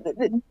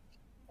 buddies.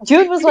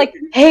 Jude was like,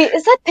 hey,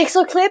 is that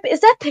Pixel Clip? Is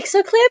that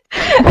Pixel The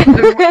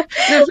Clip?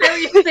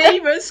 very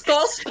famous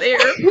cosplayer,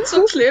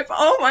 Pixel Clip.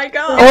 Oh my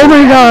god. Oh my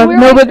and god, we're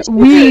no, like, but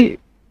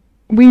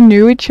we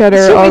knew each other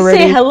Should we say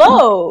already.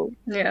 hello?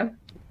 Yeah.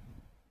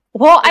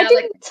 Well, I Yeah, like,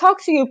 didn't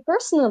talk to you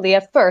personally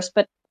at first,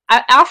 but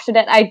after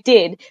that I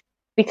did,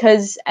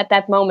 because at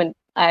that moment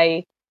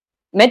I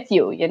met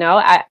you, you know.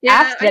 yeah,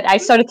 After that I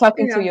started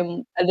talking to yeah.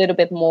 you a little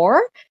bit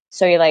more,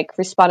 so you like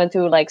responded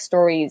to like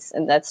stories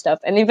and that stuff,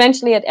 and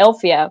eventually at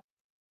Elfia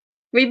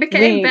We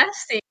became we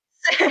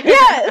besties.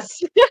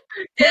 yes.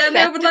 Yeah,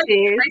 no, but like,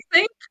 besties. I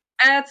think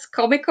at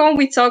Comic Con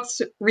we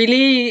talked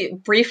really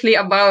briefly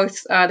about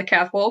the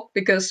catwalk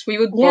because we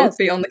would both Yes.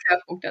 be on the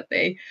catwalk that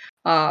day.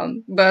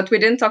 But we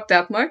didn't talk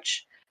that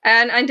much.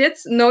 And I did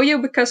know you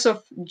because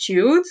of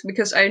Jude,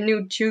 because I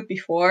knew Jude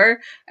before,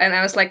 and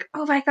I was like,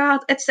 oh my god,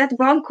 it's that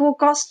one cool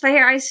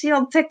cosplayer I see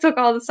on TikTok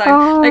all the time.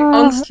 Like,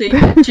 honestly,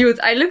 Jude,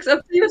 I looked up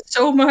to you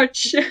so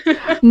much.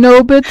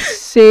 No, but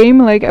same.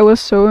 Like I was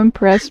so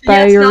impressed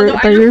by Yes, no, your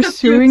I your looked up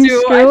to you sewing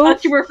too. I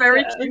thought you skills. were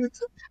very Yeah. cute.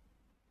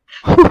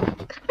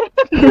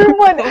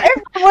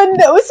 Everyone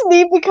knows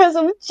me because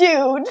of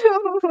Jude.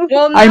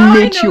 Well, I now I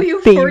made know you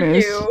you for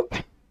famous. you.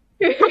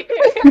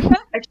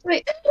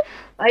 Actually,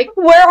 like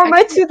Where are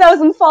my actually,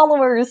 2,000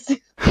 followers?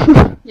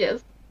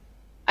 yes.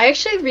 I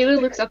actually really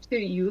looked up to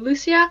you,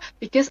 Lucia,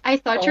 because I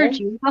thought your Oh.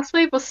 June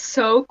cosplay was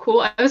so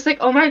cool. I was like,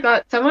 oh my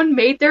god, someone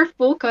made their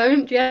full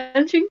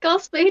Genshin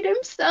cosplay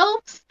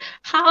themselves.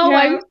 How? Yeah,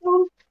 I'm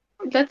so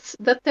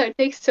that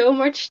takes so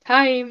much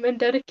time and it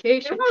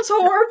dedication. was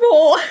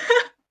horrible.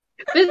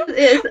 This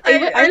is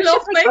I I was love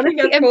just like making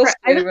honestly that impressed.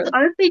 I was cosplay, but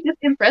honestly just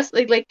impressed,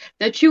 like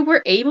that you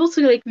were able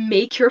to like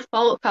make your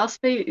full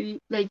cosplay,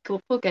 like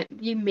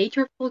you made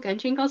your full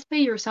Genshin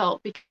cosplay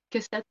yourself,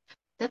 because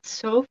that's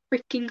so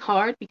freaking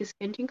hard, because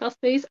Genshin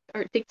cosplays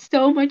take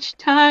so much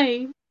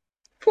time.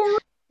 for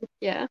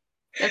Yeah,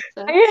 that's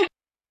I,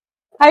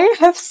 I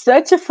have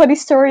such a funny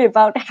story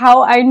about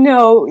how I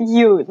know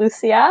you,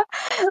 Lucia.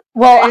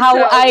 Well, okay, how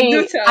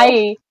do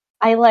tell.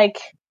 I like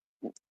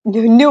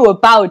knew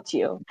about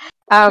you.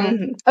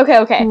 Mhm.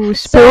 Okay. Ooh,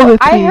 spill So the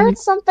I tea. heard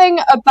something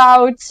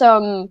about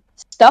some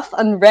stuff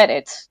on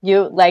Reddit.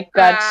 You like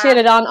got Ah,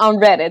 shitted on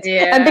Reddit,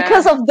 and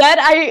because yeah. of that,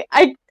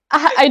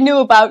 I knew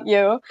about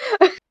you.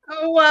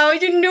 Oh wow,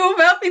 you knew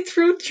about me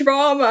through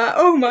drama.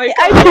 Oh my god.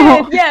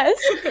 I did, yes.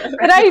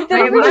 But I I didn't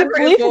am really never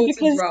believe it involved in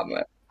because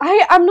drama.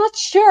 I'm not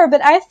sure,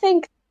 but I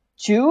think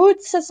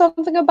Jude said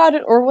something about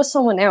it, or was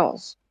someone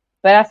else?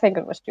 But I think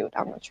it was Jude.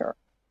 I'm not sure.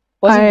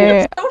 Was it you?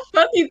 I So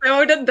funny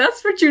though that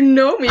that's what you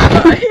know me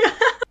by.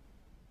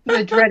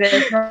 The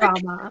dreaded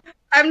drama.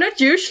 I'm not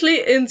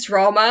usually in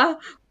drama,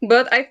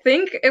 but I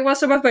think it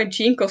was about my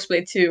Jean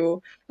cosplay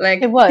too.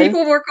 Like, It was.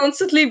 people were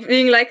constantly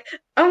being like,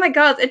 oh my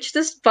god, it's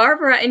just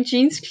Barbara in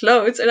Jean's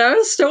clothes. And I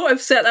was so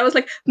upset. I was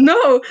like,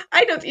 no,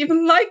 I don't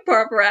even like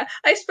Barbara.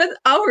 I spent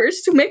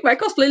hours to make my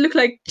cosplay look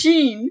like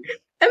Jean.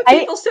 And I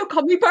people still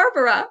call me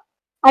Barbara.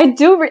 I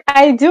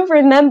do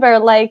remember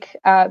like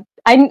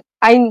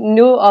I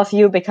knew of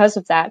you because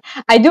of that.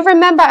 I do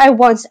remember I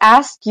once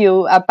asked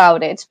you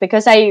about it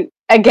because I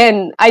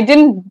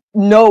didn't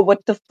know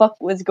what the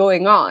fuck was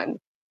going on.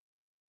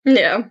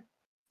 Yeah.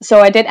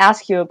 So I did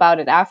ask you about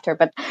it after,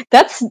 but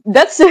that's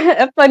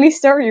a funny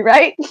story,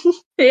 right?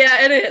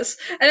 Yeah, it is.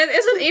 And it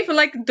isn't even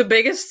like the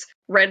biggest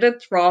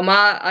Reddit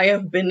drama I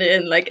have been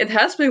in. Like, it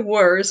has been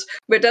worse,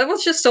 but that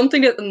was just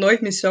something that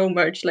annoyed me so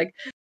much. Like,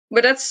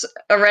 but that's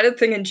a Reddit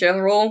thing in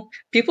general.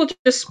 People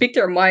just speak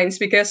their minds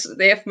because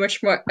they have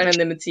much more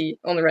anonymity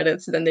on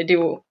Reddit than they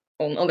do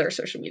on other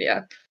social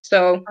media.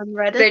 So On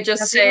Reddit, they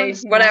just say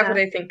everyone's whatever mad.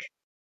 they think.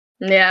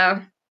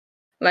 Yeah.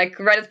 Like,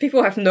 Reddit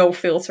people have no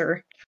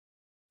filter.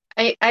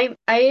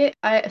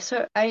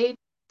 So I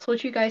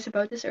told you guys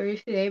about this earlier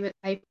today, but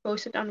I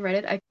posted on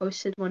Reddit. I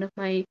posted one of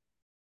my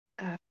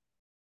uh,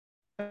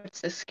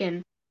 what's the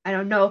skin? I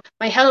don't know.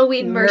 My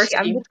Halloween Mercy.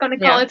 I'm Mercy. just gonna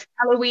call Yeah. it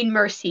Halloween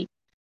Mercy.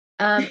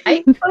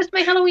 I posted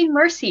my Halloween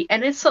Mercy,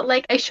 and it's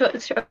like I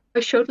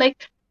showed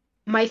like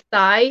my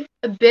thigh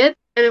a bit,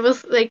 and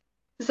it's like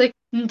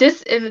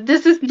this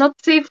is not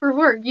safe for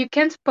work. You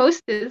can't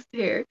post this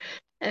here.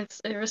 And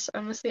it was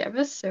honestly I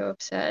was so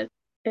upset.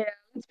 Yeah,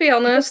 let's be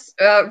honest.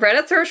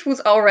 Redditors would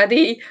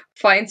already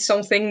find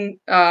something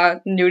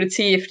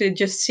nudity if they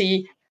just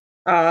see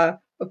a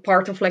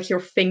part of like your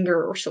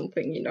finger or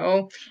something, you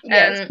know.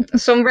 Yes. And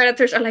some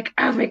Redditors are like,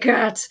 "Oh my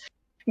god,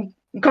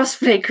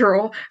 cosplay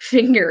girl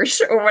fingers"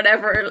 or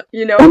whatever,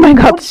 you know. oh my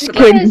god, What But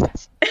like,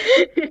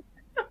 skin.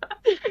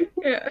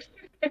 yeah.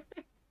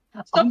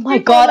 Oh Some my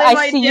people god, on I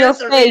my see your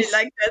DMs are really face.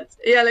 like that.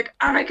 Yeah, like,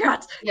 "Oh my god,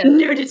 Yes.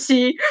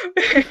 nudity."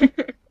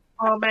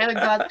 Oh my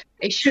god.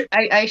 I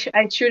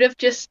should have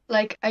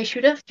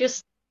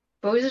just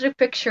posted a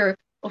picture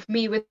of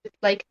me with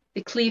like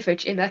the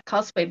cleavage in that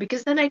cosplay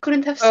because then I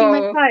couldn't have seen my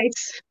Oh,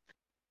 thighs.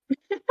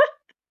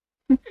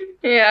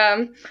 yeah.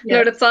 No,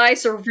 Yes. the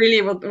thighs are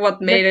really what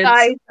The made it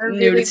thighs are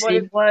really what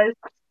it nudity. was.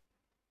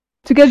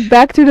 To get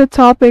back to the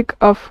topic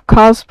of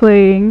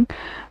cosplaying,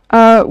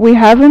 we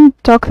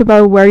haven't talked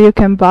about where you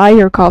can buy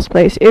your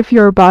cosplays if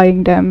you're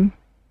buying them,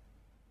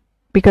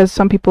 because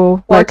some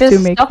people Or like to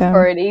just make stuff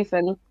for them. it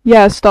even.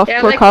 Yeah, stuff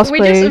Yeah, for like we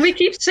cosplays.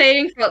 keep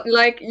saying but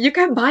like you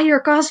can buy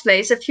your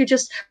cosplays if you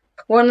just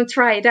want to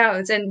try it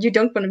out and you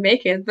don't want to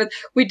make it, but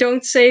we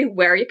don't say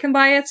where you can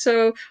buy it.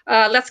 So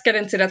let's get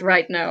into that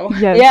right now.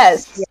 Yes.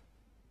 Yes.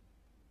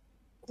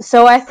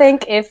 So I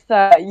think if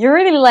you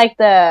really like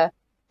the,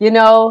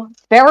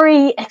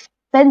 very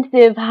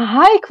expensive,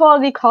 high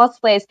quality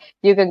cosplays,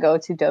 you can go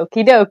to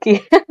Doki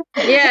Doki.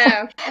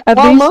 Yeah, At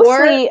Well, least,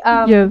 mostly,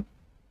 yeah.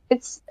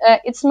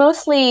 it's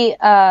mostly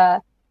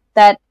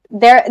that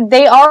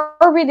they are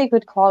really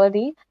good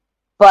quality,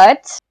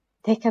 but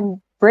they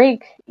can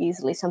break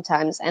easily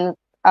sometimes. And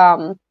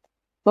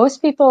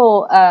most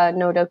people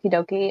know Doki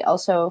Doki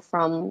also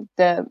from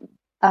the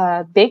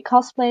big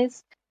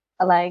cosplays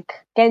like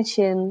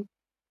Genshin.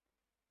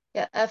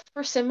 Yeah,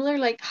 for similar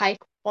like high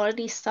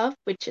quality stuff,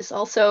 which is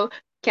also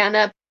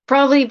kinda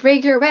probably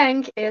break your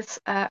bank, is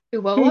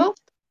Uowo.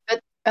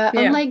 But yeah,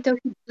 unlike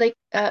Doki,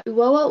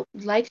 Uowo,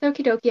 like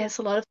Doki Doki, has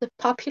a lot of the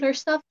popular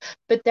stuff,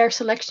 but their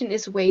selection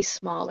is way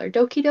smaller.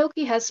 Doki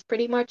Doki has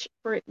pretty much,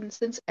 for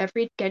instance,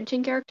 every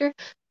Genshin character.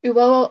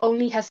 Uowo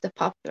only has the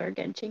popular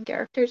Genshin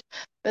characters,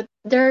 but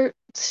their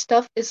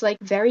stuff is like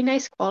very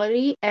nice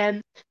quality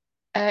and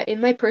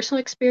in my personal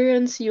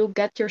experience, you'll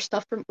get your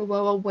stuff from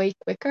Uowa way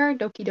quicker.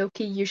 Doki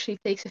Doki usually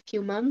takes a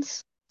few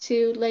months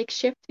to like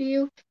ship to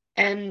you,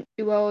 and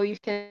Uowa you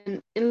can,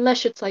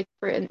 unless it's like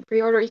for a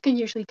pre-order, you can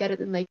usually get it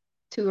in like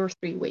 2 or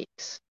 3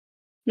 weeks.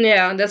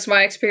 yeah. That's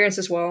my experience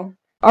as well.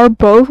 Are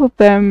both of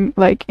them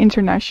like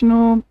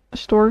international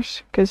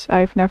stores? Because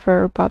I've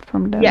never bought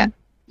from them. Yeah.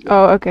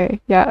 Oh,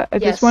 okay. Yeah, I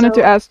Yeah, just wanted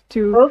to so ask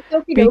to both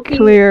Doki be Doki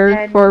clear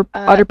and for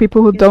other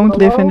people who don't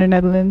live in Uowo, the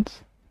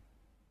Netherlands.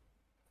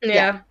 yeah.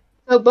 Yeah,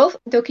 So both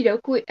Doki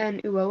Doki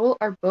and Uowo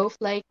are both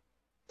like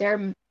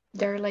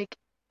they're like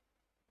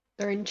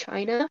they're in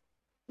China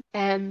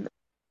and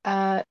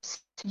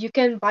you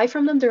can buy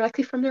from them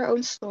directly from their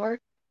own store,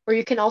 or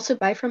you can also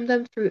buy from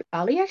them through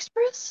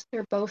AliExpress.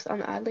 They're both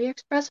on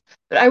AliExpress,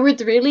 but I would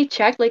really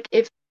check like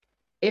if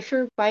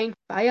you're buying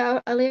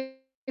via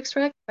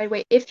AliExpress. By the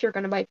way, if you're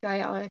gonna buy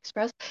via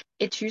AliExpress,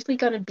 it's usually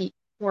gonna be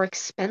more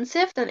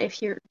expensive than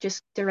if you're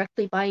just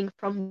directly buying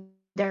from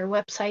their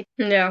website.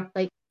 yeah,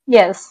 Like,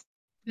 Yes.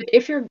 but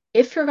if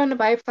you're gonna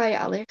buy via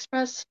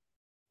AliExpress,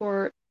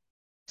 for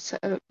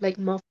like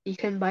you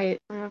can buy it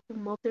for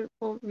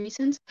multiple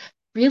reasons.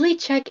 Really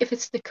check if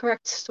it's the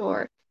correct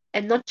store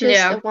and not just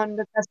the one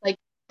that has like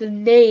the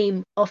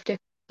name of the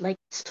like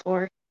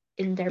store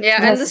in their Yeah,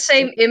 and the Yes.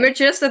 same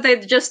images that they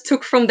just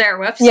took from their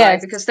website,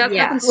 Yes. because that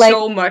Yeah. happens Like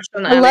so much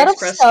on a lot of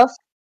AliExpress. stuff.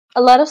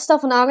 A lot of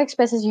stuff on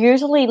AliExpress is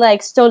usually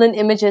like stolen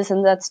images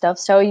and that stuff.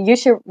 So you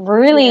should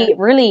really,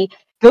 really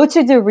go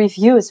to the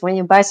reviews when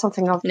you buy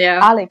something off Yeah.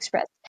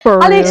 AliExpress. For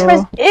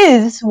AliExpress real.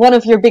 is one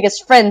of your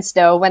biggest friends,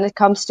 though, when it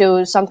comes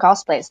to some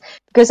cosplays.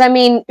 Because, I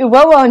mean,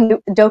 Uwowo and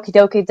Doki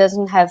Doki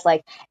doesn't have,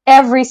 like,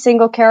 every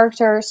single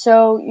character,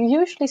 so you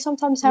usually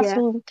sometimes have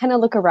to kind of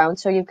look around.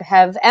 So you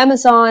have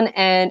Amazon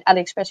and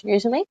AliExpress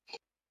usually.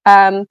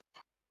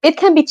 It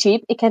can be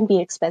cheap, it can be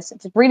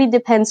expensive. It really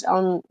depends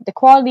on the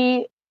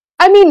quality.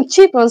 I mean,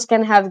 cheap ones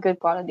can have good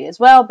quality as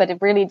well, but it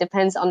really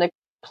depends on the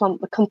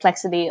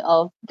complexity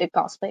of the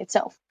cosplay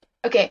itself.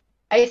 Okay,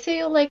 I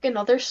feel like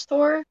another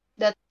store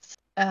that's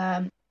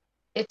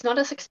it's not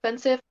as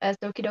expensive as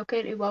Doki Doki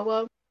and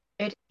Iwawa.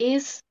 It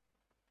is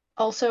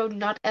also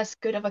not as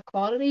good of a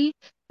quality,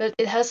 but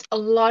it has a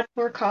lot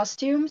more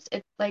costumes.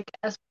 It like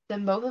as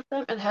than both of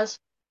them. It has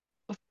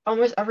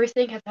almost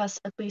everything. It has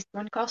at least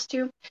one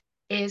costume.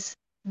 Is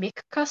Mick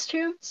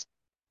costumes,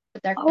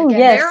 but they're Oh, again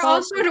yes. They're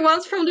also the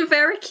ones from the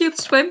very cute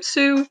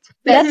swimsuit.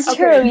 That's okay.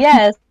 true,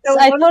 yes. So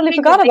I one totally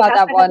thing that forgot they about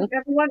have that to have one. with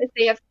everyone is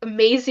they have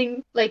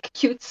amazing like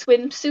cute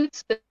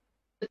swimsuits, but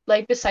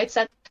like besides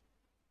that,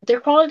 their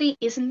quality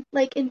isn't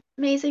like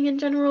amazing in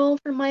general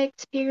from my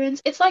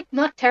experience. It's like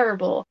not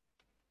terrible.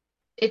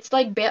 It's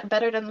like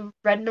better than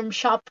random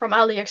shop from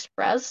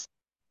AliExpress,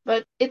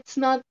 but it's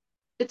not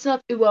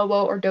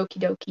Uwowo or Doki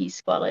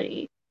Doki's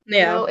quality. You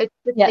Yeah. know, it's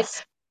like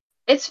Yes,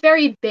 it's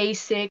very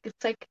basic.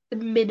 It's like the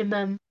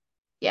minimum.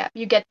 Yeah,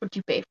 you get what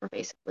you pay for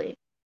basically.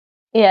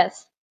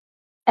 yes.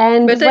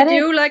 And But when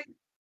it,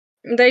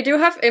 they do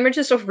have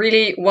images of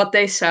really what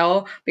they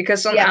sell,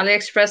 because on Yeah.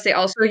 AliExpress they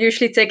also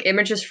usually take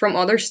images from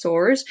other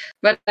stores,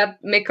 but that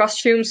make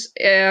costumes,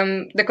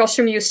 the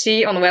costume you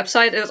see on the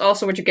website is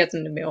also what you get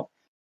in the mail.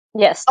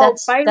 yes, Oh,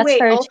 by the that's way,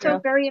 very also true.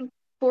 very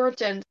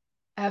important.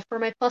 For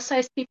my plus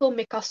size people,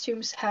 my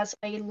costumes has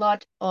a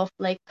lot of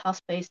like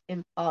cosplays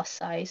in plus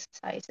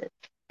sizes,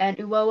 and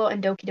Uwowo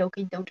and Doki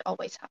Doki don't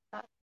always have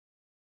that.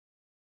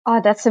 Oh,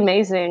 that's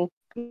amazing.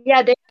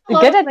 Yeah, they have a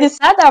lot Good of that you like.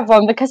 said that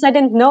one because I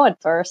didn't know at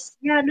first.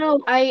 Yeah, no,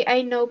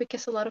 I know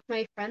because a lot of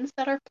my friends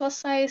that are plus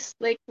size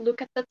like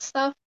look at that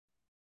stuff.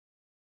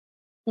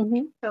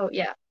 Hmm. So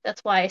yeah,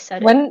 that's why I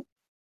said it.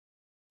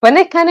 When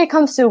it kind of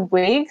comes to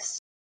wigs,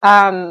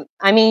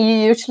 I mean,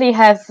 you usually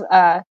have,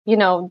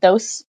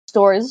 those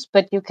stores,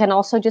 but you can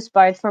also just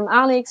buy it from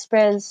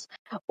AliExpress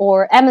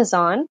or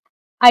Amazon.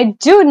 I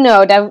do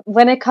know that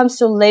when it comes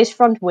to lace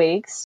front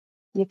wigs,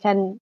 you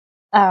can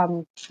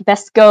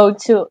best go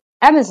to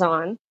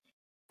Amazon.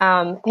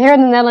 Here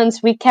in the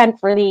Netherlands, we can't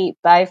really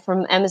buy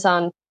from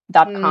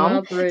Amazon.com,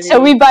 Not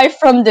so we really. buy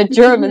from the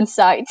German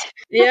site.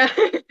 Yeah.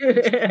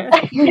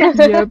 Yeah.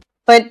 Yep.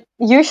 But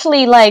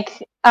usually,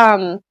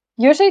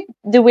 usually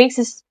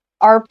the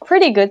are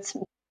pretty good.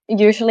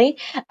 Usually,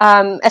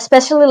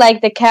 especially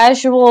like the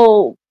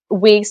casual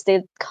wigs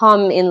that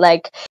come in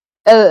like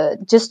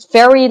just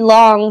very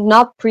long,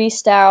 not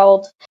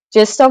pre-styled,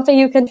 just something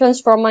you can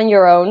transform on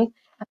your own.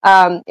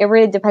 It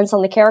really depends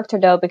on the character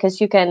though, because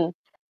you can.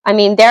 I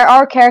mean, there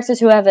are characters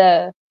who have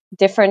a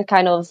different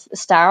kind of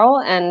style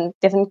and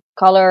different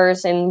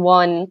colors in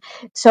one.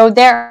 So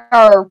there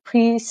are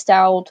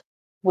pre-styled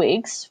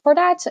wigs for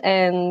that,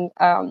 and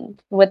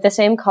with the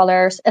same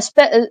colors,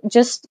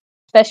 just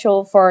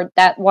special for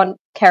that one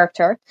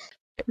character.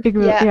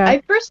 Yeah, Yeah.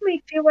 I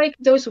personally feel like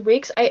those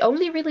wigs, I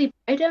only really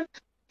buy them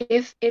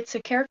if it's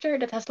a character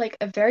that has like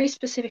a very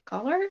specific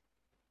color,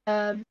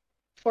 um,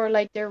 for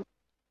like their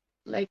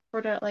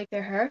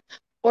hair,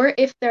 or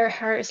if their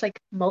hair is like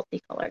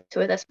multicolored,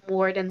 so it has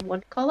more than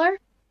one color.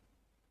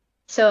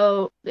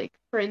 So like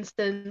for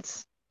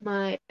instance,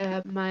 my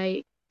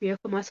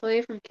Ryoko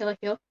Masae from Kill la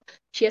Kill,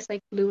 she has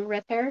like blue and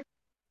red hair,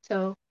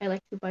 so I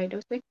like to buy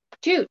those wigs.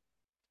 Dude,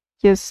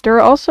 Yes, there are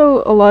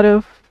also a lot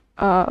of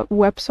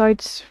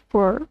websites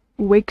for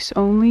wigs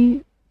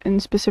only,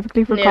 and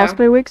specifically for Yeah.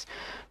 cosplay wigs.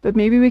 But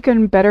maybe we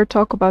can better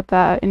talk about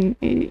that in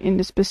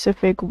the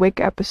specific wig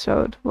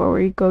episode, where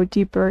we go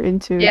deeper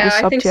into the Yeah,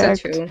 I think so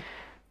subject. too.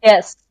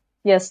 Yes,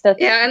 that's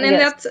Yeah, and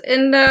yes,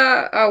 in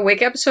the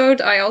wig episode,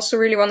 I also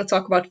really want to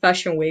talk about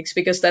fashion wigs,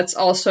 because that's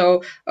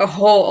also a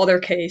whole other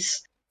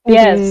case. It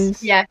yes.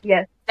 is. yeah.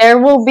 There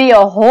will be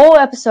a whole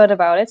episode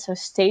about it, so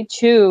stay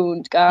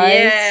tuned, guys.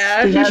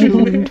 Yeah. Stay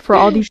tuned for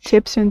all the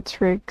tips and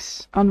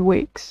tricks on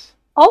wigs.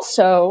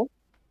 Also,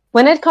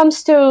 when it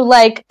comes to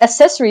like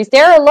accessories,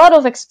 there are a lot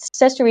of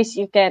accessories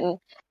you can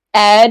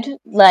add,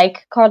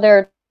 like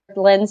colored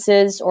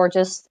lenses or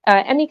just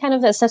any kind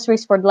of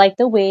accessories for like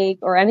the wig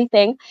or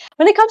anything.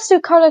 When it comes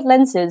to colored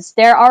lenses,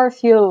 there are a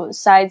few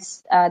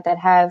sites that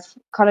have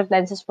colored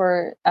lenses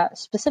for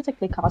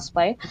specifically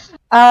cosplay.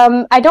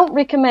 I don't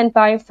recommend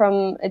buying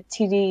from a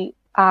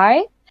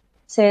TDI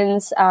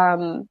since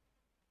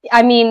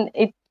I mean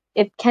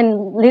it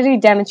can literally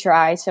damage your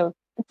eye. So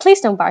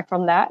please don't buy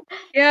from that.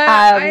 Yeah,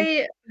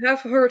 I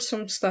have heard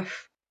some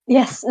stuff.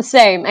 Yes,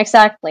 same,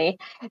 exactly.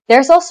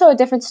 There's also a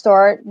different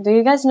store. Do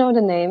you guys know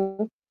the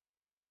name?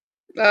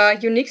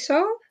 Unique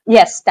so?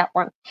 Yes, that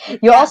one.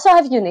 You Yeah. also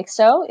have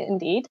Unixo,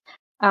 indeed.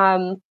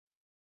 But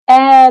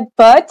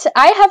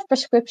I have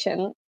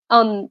prescription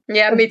on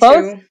Yeah, me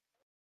both. too.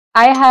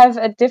 I have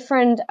a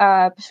different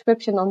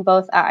prescription on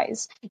both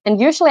eyes,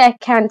 and usually I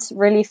can't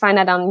really find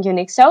that on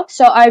Unixo,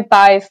 so I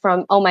buy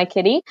from Oh My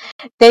Kitty.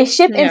 They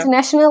ship Yeah.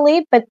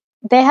 internationally, but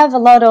they have a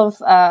lot of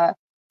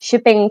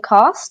shipping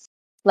costs.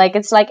 Like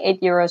it's like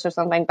 €8 or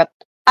something, but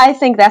I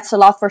think that's a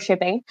lot for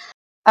shipping.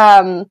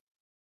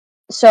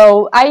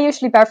 So I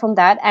usually buy from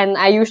that, and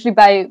I usually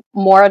buy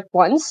more at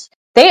once.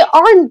 They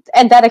aren't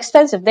that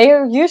expensive. They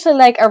are usually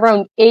like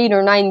around €8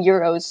 or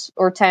 €9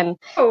 or 10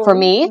 for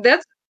me.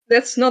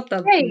 That's not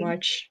that Hey.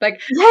 much.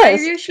 Like Yes,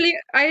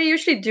 I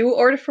usually do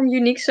order from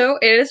Unique, so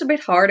it is a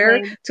bit harder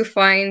Same. to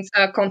find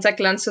contact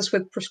lenses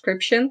with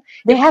prescription.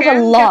 they You have a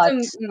can get lot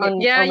them, on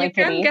yeah, Oh My you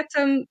can Kitty. get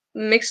them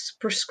mixed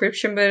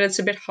prescription, but it's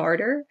a bit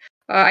harder.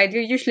 I do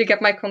usually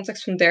get my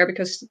contacts from there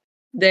because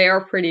they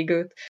are pretty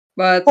good.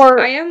 But I For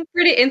am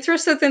pretty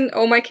interested in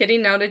Oh My Kitty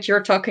now that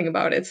you're talking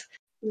about it.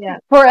 Yeah.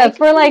 for I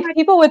for can like imagine.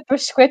 people with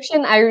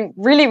prescription, I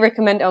really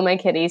recommend Oh My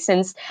Kitty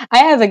since I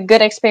have a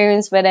good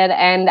experience with it,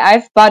 and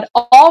I've bought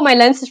all my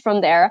lenses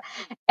from there.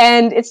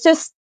 And it's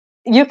just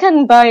you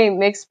can buy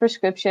mixed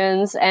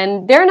prescriptions,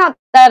 and they're not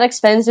that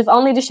expensive.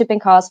 Only the shipping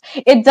cost.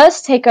 It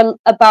does take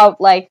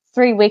about like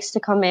 3 weeks to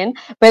come in,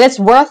 but it's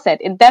worth it.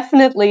 It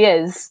definitely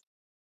is.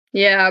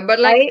 Yeah, but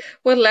I like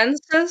with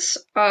lenses,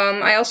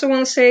 I also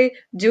want to say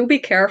do be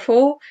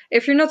careful.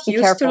 If you're not Be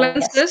used to careful.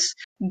 Yes. lenses,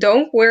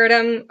 don't wear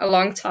them a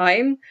long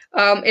time.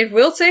 It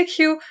will take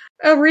you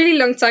a really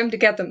long time to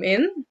get them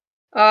in.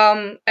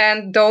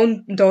 And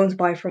don't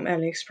buy from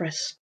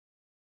AliExpress.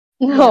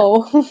 yeah.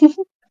 No.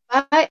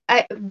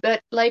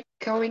 But like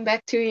going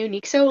back to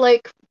Unique, so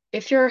like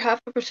if you have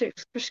a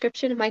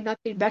prescription, it might not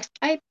be best.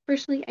 I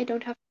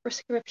don't have a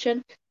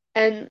prescription,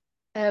 and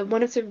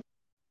one of the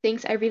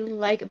things I really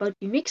like about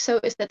Unique so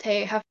is that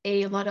they have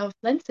a lot of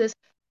lenses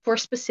for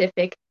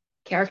specific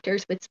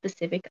characters with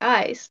specific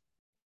eyes.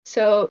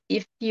 So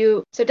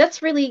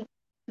that's really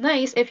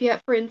nice if you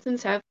have, for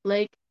instance, have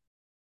like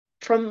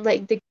from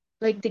like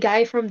the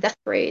guy from Death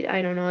Parade.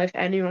 I don't know if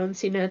anyone's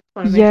seen it.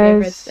 One of my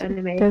favorite Yes,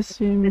 anime. that's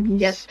him.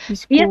 Yes,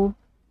 He's he has cool.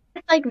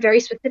 like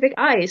very specific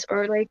eyes,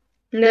 or like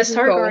the That's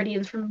Star cool.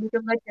 Guardians from League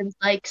of Legends.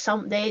 Like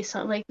some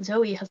like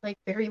Zoe has like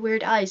very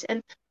weird eyes,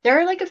 and there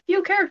are like a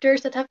few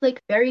characters that have like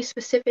very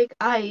specific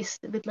eyes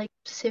with like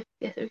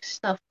specific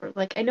stuff. Or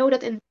like I know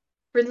that in,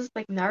 for instance,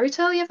 like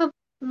Naruto, you have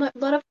a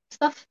lot of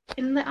stuff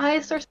in the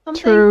eyes or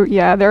something. True,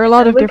 yeah, there are a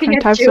lot I'm of looking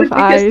different at types of Jude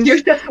because eyes.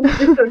 Jude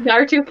is a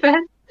Naruto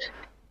fan.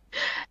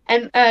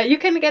 And you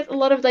can get a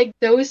lot of like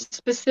those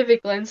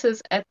specific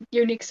lenses at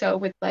Unixo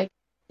with like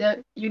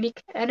the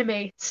unique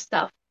anime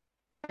stuff,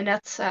 and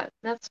that's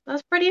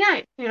pretty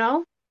nice, you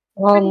know.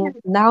 Pretty nice.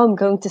 Now I'm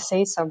going to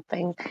say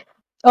something.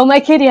 Oh My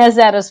Kitty has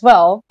that as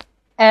well.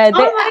 Oh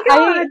my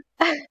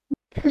god!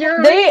 You're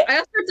really They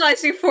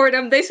advertising for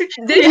them. They should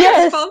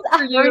yes,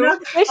 sponsor We're you. not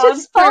they should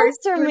sponsored.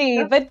 sponsor We're me,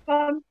 not but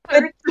but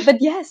sponsored.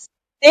 but yes,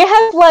 they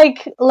have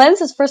like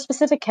lenses for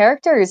specific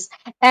characters,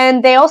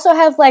 and they also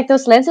have like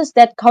those lenses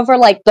that cover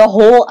like the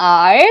whole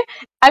eye.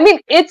 I mean,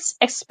 it's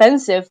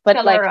expensive,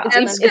 but like Color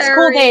That's it's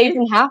cool they scary.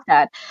 even have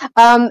that.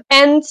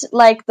 And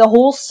like the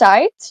whole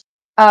site,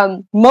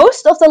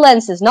 most of the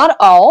lenses, not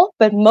all,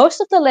 but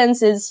most of the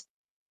lenses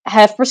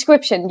have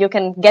prescription. You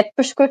can get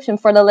prescription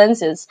for the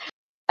lenses,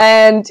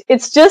 and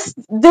it's just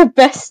the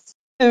best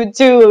to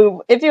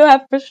do if you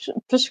have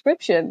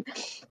prescription.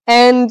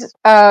 And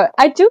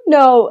I do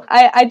know,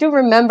 I do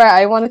remember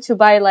I wanted to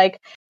buy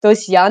like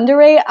those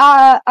yandere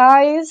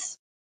eyes.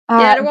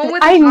 Yeah, the one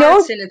with the I know,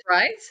 hearts in it,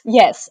 right?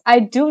 yes, I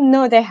do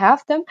know they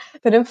have them,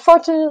 but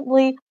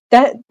unfortunately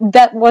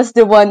that was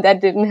the one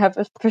that didn't have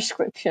a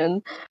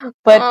prescription.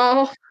 But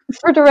Oh,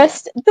 for the Yeah.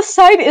 rest, the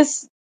site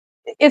is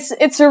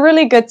it's a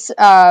really good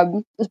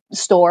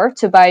store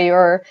to buy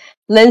your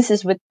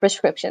lenses with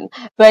prescription.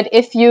 But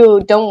if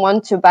you don't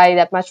want to buy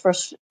that much for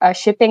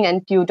shipping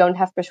and you don't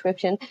have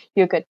prescription,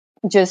 you could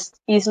just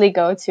easily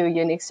go to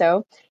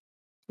Unixo.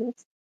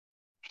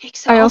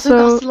 Unixo I also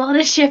also costs a lot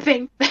of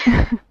shipping.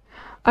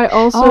 I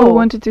also Oh,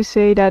 wanted to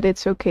say that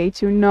it's okay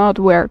to not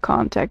wear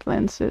contact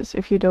lenses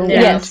if you don't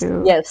yeah. want yes,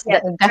 to. yes,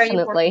 Yes, very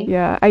definitely. important.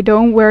 Yeah, I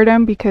don't wear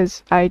them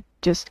because I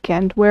just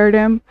can't wear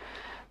them.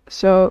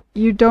 So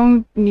you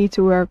don't need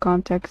to wear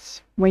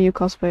contacts when you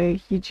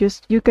cosplay.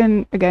 You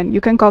can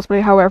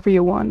cosplay however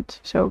you want.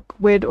 So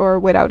with or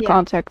without Yeah.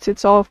 contacts,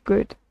 it's all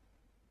good.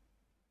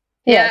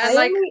 Yeah, and I Yes.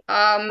 like only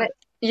I,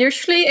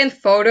 usually in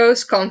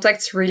photos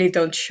contacts really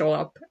don't show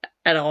up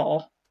at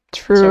all.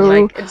 So True.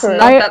 like it's True.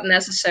 not I that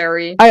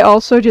necessary. I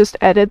also just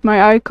edit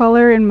my eye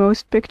color in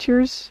most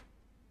pictures.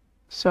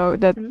 So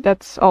Mhm.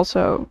 that's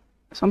also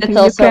something It's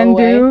you also a can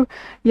way. do.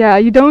 Yeah,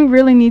 you don't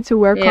really need to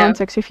wear Yeah.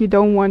 contacts if you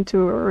don't want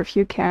to or if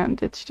you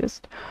can't. It's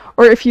just,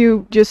 or if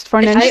you just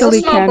It's a financially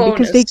small can,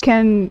 because they bonus.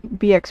 can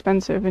be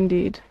expensive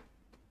indeed.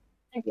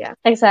 Yeah.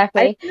 I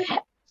Exactly.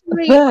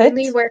 personally But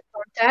only wear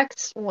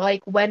contacts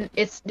like when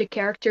it's the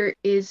character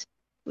is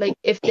like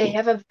if they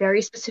have a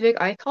very specific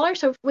eye color.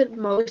 So with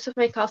most of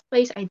my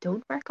cosplays, I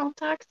don't wear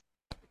contacts,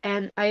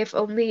 and I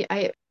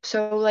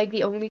so like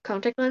the only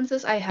contact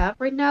lenses I have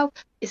right now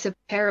is a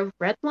pair of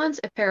red ones,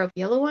 a pair of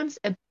yellow ones,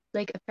 a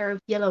pair of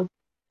yellow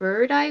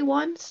bird eye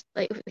ones,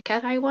 like the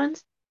cat eye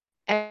ones,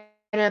 and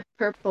a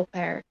purple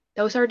pair.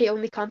 Those are the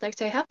only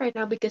contacts I have right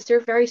now because they're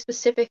very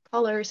specific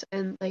colors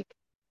and like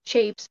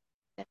shapes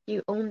that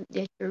you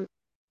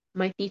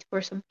might need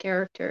for some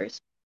characters.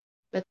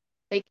 But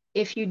like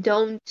if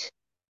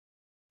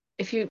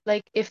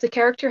the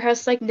character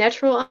has like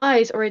natural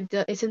eyes or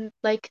isn't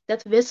like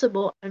that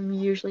visible, I'm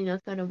usually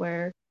not gonna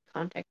wear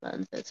contact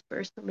lenses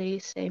personally,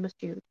 same as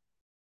you.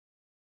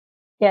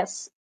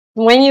 yes,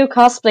 when you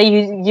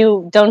cosplay,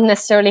 you don't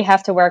necessarily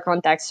have to wear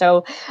contacts.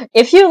 So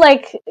if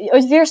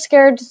you're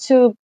scared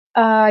to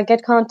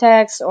get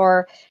contacts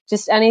or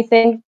just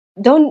anything,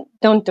 don't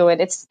do it.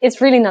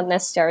 It's really not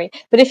necessary.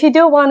 But if you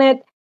do want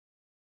it,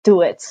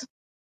 do it.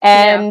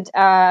 Yeah.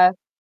 And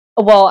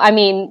well, I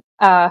mean,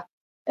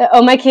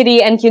 Oh My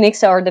Kitty and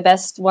Unixa are the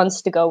best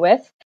ones to go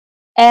with.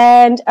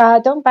 And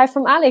don't buy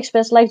from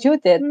AliExpress like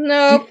Jude did.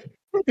 No.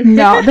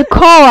 No, the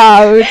call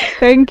out.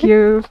 Thank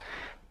you.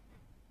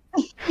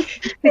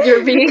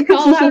 You're being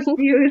called out,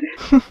 dude.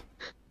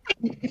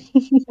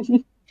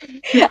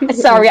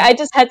 Sorry, I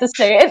just had to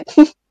say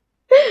it.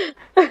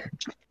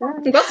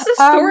 What's the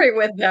Um, story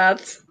with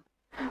that?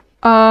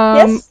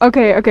 yes.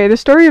 Okay, the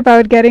story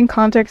about getting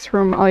contacts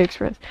from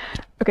AliExpress.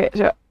 Okay,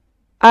 so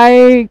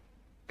I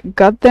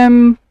got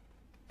them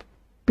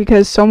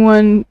because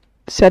someone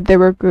said they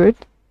were good,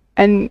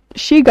 and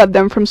she got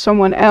them from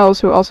someone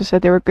else who also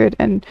said they were good.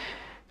 And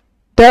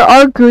there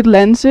are good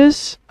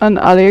lenses on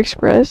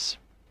AliExpress,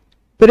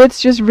 but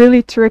it's just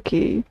really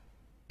tricky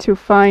to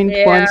find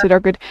Yeah. ones that are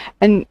good.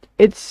 And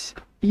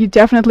you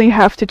definitely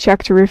have to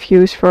check the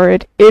reviews for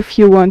it if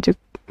you want to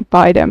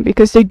buy them,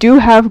 because they do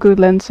have good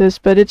lenses,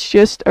 but it's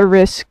just a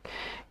risk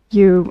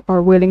you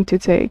are willing to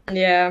take.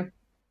 Yeah.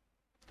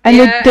 And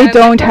Yeah, they I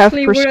don't have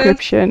personally wouldn't.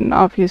 prescription,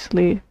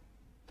 obviously,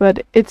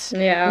 but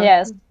Yeah.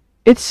 Yes.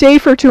 it's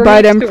safer to For me, buy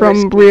it's them too from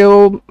risky.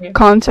 real Yeah.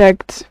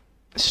 contact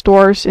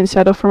stores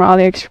instead of from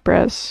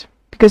AliExpress,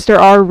 because there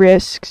are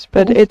risks,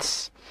 but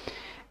it's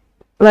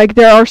like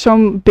there are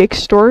some big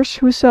stores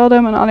who sell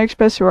them on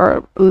AliExpress who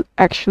are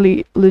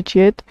actually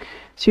legit,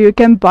 so you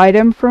can buy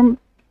them from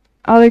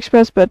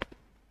AliExpress, but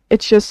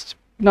it's just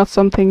not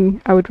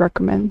something I would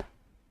recommend.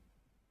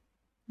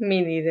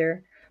 Me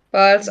neither.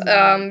 But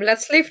No.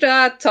 let's leave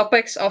the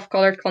topics of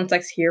colored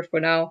contacts here for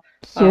now.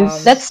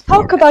 Yes. Let's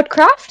talk about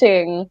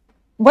crafting.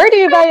 Where do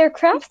you buy your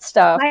craft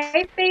stuff?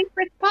 My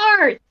favorite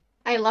part.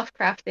 I love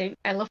crafting.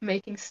 I love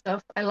making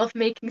stuff. I love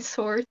making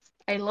swords.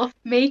 I love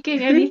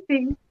making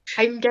anything.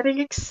 I'm getting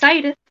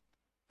excited.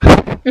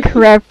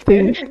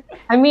 Crafting.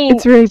 I mean,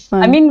 It's really I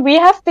fun. mean, we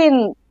have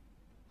been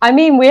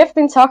we have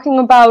been talking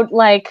about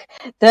like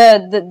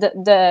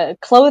the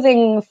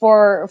clothing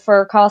for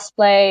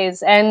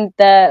cosplays and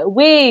the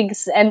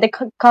wigs and the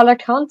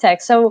colored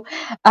contacts. So,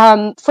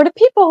 for the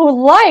people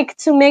who like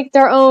to make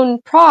their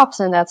own props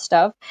and that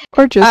stuff,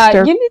 Or just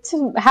their you need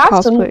to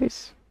have some.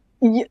 cosplays.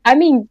 I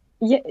mean,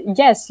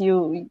 yes,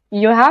 you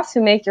have to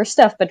make your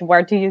stuff, but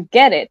where do you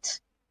get it?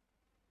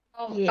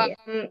 Well, Yeah.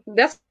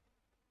 that's a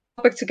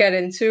topic to get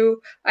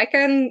into.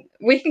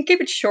 We can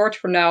keep it short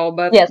for now,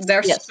 but Yes,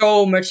 there's yes,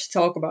 so much to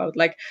talk about.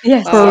 Like,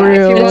 yes. For Yeah.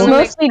 if you It's want to real. make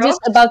mostly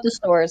just props, about the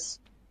stores.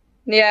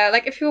 yeah,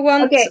 like if you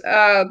want, Okay.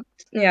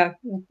 yeah,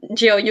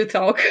 Jill, you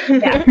talk.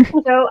 Yeah.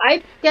 So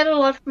I get a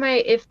lot of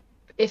my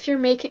if you're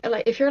making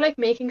like if you're like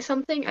making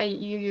something,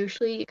 you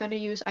usually gonna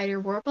use either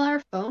Warble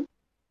or foam.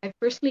 I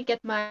personally get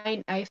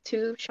mine. I have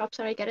two shops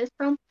that I get it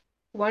from.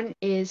 One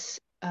is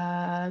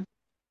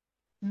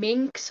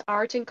Mink's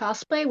Art and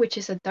Cosplay, which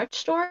is a Dutch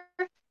store,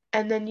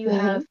 and then you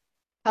have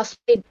Hmm.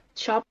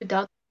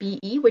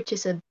 cosplayshop.be, which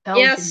is a Yes,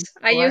 Belgian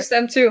I store. use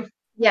them too.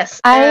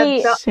 Yes, they're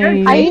I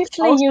Same. great.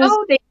 usually Also, use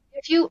they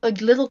give you a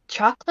little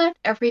chocolate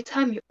every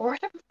time you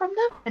order from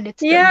them, and it's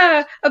delicious.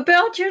 Yeah, a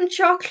Belgian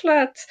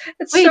chocolate.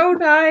 It's Wait, so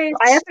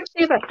I nice.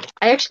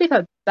 actually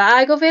have a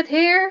bag of it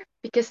here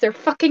because they're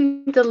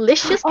fucking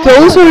delicious.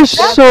 Those oh, are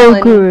that's so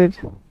fun. good.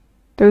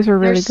 Those are They're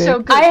really so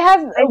good.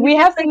 good. And We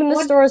have them in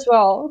the store as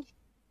well.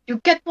 you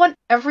get one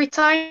every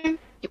time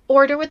you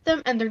order with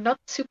them, and they're not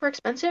super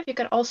expensive. You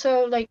can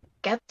also like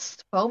get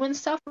foam and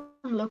stuff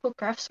from local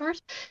craft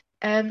stores.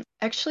 And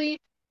actually,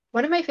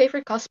 one of my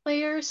favorite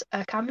cosplayers,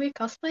 Kamui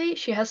Cosplay,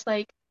 she has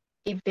like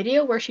a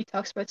video where she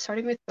talks about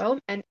starting with foam,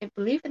 and I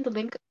believe in the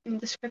link in the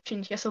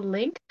description she has a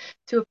link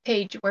to a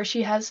page where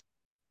she has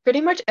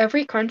pretty much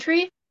every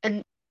country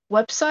and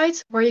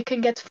websites where you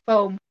can get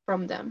foam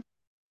from them.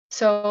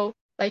 So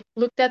like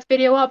look that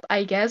video up,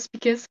 I guess,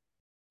 because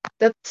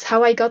that's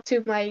how I got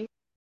to my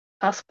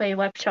cosplay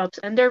web shops,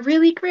 and they're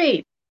really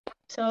great.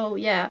 So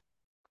yeah.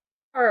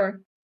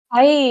 Or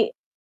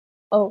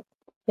Oh,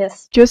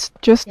 yes. Just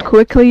Yes.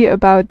 quickly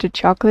about the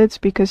chocolates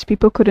because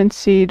people couldn't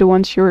see the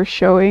ones you were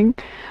showing.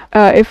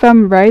 If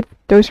I'm right,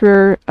 those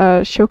were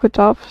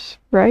Chocotoffs,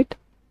 right?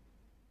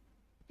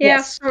 yeah,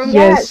 Yes.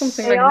 Yes,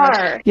 something they like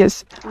that. are.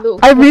 Yes.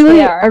 Look. I Yes,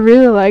 they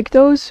really are. like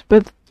those,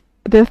 but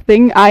the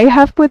thing I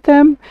have with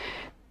them,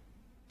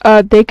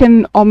 they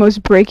can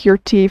almost break your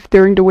teeth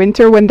during the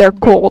winter when they're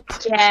cold.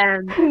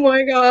 Can. Oh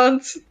my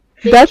god.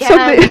 They That's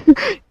can. something.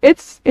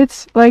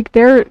 It's like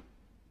they're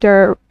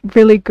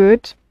really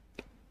good,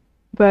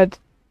 but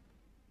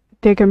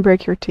they can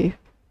break your teeth.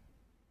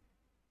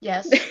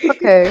 Yes.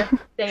 Okay.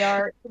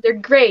 They're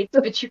great,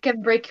 but you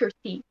can break your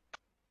teeth.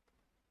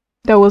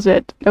 That was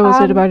it. That was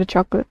it Um, about the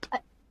chocolate.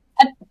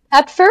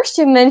 at first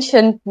you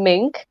mentioned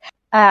mink.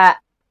 Uh,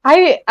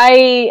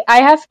 I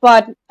have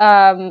bought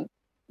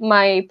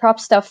my prop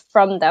stuff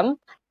from them.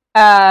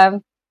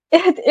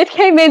 It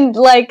came in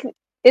like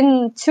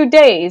in 2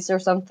 days or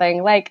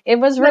something. Like it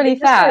was Yeah, really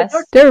because they're door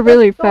fast. They're to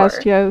really door.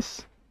 fast,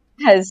 yes.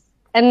 Yes,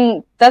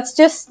 and that's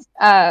just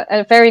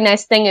a very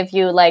nice thing if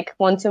you like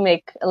want to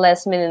make a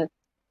last minute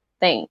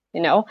thing.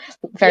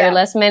 Very Yeah.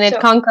 last minute So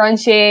con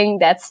crunching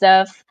that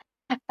stuff.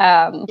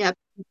 Um, yeah,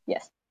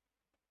 yes.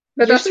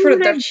 But that's usually for the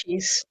when I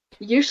Dutchies.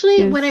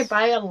 usually when I Yes.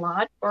 buy a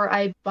lot or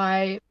I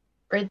buy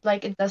or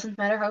like it doesn't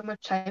matter how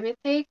much time it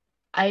takes,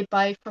 I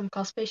buy from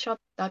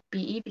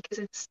cosplayshop.be because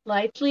it's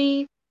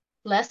slightly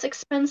less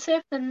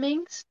expensive than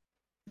Minx.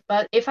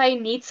 But if I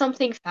need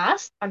something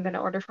fast, I'm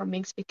gonna order from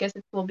Minx because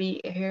it will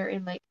be here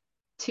in like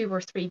 2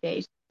 or 3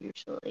 days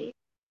usually.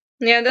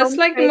 Yeah, that's Some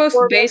like the trade most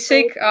war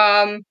basic.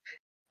 websites.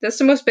 That's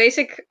the most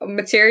basic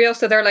materials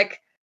that are like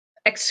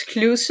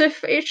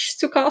exclusive-ish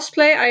to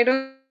cosplay. I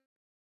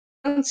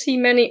don't see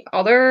many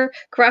other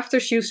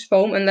crafters use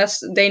foam unless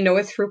they know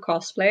it through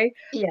cosplay.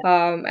 Yeah,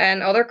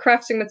 And other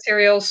crafting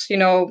materials,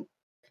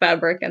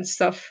 fabric and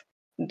stuff.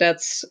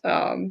 That's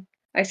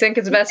I think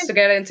it's you best can to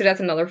get into that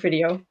another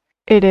video.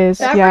 It is,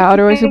 fabric yeah, you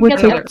otherwise it can would get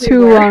take Another.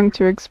 too everywhere. long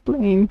to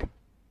explain.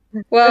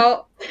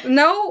 Well,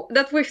 now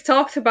that we've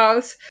talked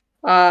about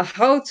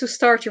how to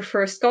start your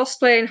first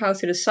cosplay and how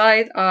to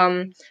decide,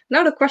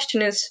 now the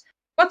question is,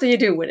 what do you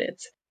do with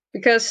it?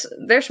 Because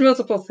there's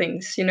multiple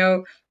things,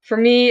 For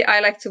me,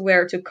 I like to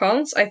wear to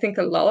cons. I think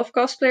a lot of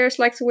cosplayers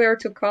like to wear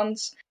to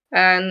cons,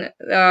 and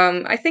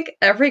I think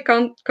every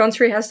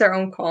country has their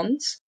own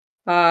cons.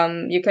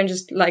 You can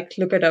just like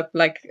look it up,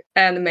 like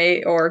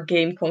anime or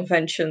game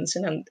conventions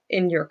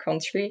in your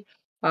country.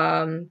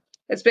 Um,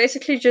 it's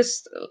basically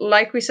just,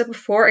 like we said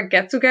before, a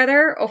get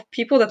together of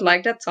people that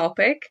like that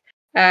topic.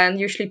 And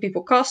usually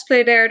people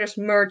cosplay there, there's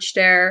merch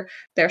there,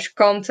 there's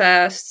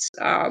contests.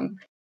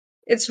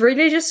 It's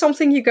really just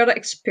something you gotta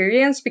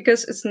experience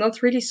because it's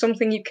not really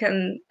something you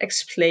can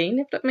explain,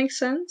 if that makes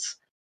sense.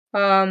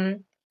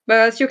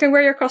 But you can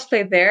wear your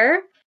cosplay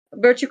there,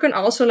 but you can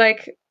also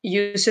like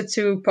use it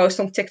to post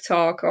on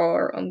TikTok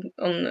or on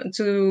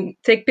to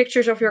take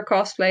pictures of your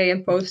cosplay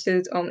and post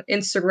it on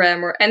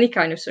Instagram or any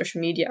kind of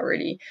social media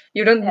really.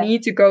 You don't Yeah.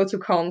 need to go to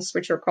cons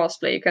with your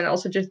cosplay. You can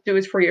also just do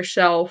it for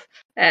yourself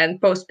and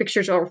post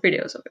pictures or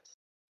videos of it.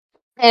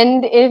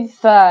 And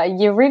if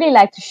you really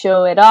like to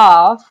show it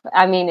off,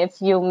 I mean,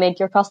 if you make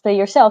your cosplay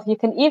yourself, you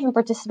can even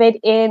participate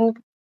in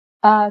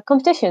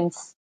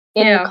competitions,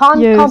 in Yeah. con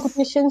Yes,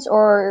 competitions,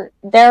 or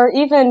there are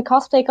even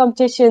cosplay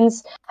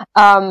competitions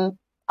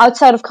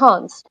outside of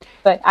cons.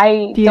 But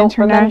I the don't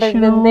remember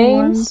the international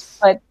names.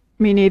 ones, But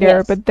me neither,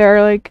 yes, but there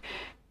are like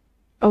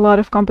a lot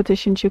of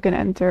competitions you can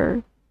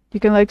enter. You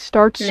can like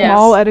start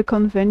small yes. at a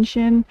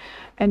convention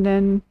and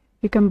then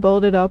you can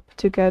build it up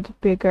to get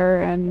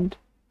bigger and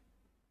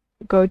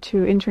go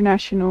to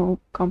international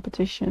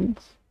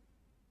competitions.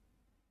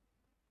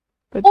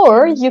 But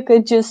Or you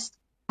could just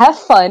have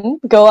fun,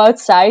 go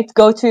outside,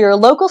 go to your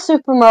local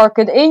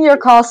supermarket in your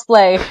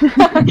cosplay.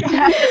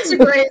 That's a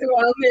great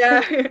one,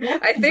 yeah.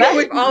 That's I the think best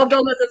we've all one.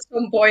 done it at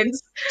some point.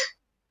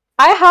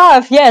 I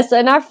have, yes,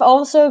 and I've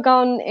also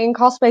gone in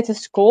cosplay to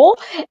school,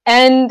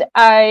 and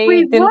I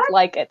Wait, didn't what?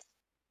 like it.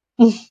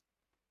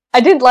 I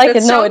didn't like That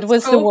it. No, it sounds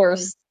was the so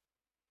worst.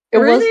 It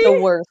was the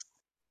really? worst.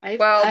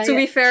 Well, to I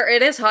be fair,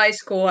 it is high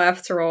school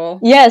after all.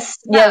 Yes,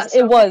 yeah. yes,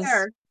 it So was.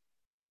 fair.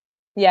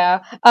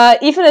 Yeah.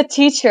 Even a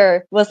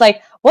teacher was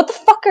like, "What the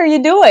fuck are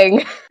you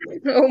doing?"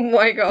 Oh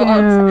my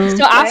god.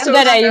 So damn. I That's after have so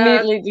that, I sad.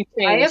 immediately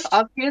I have changed.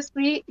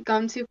 obviously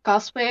gone to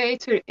cosplay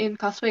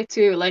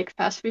to like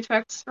fast food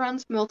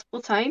restaurants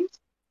multiple times,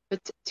 but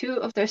two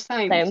of those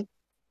times, Same.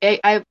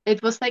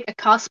 it was like a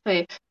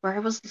cosplay where I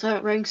was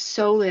wearing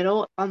so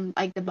little on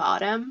like the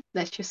bottom,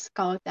 let's just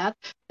call it that,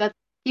 that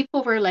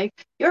people were like,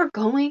 "You're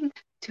going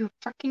to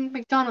fucking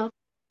McDonald's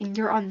in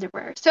your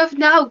underwear." So I've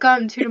now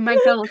gone to the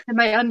McDonald's in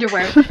my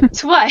underwear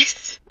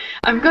twice.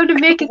 I'm going to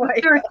make Oh it the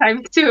my third god.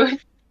 time too.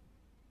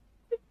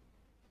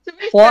 To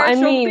be Well, fair, I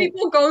some mean,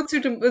 people go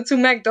to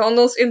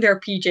McDonald's in their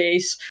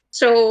PJs.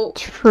 So, I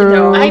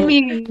True.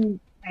 mean,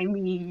 I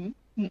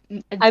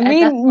at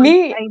that mean, point,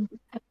 me, I'm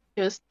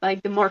just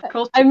like the more I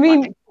cultured one. I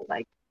mean, feel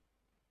like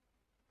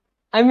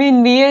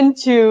me and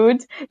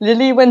Jude,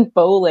 Lily went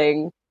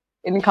bowling.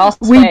 in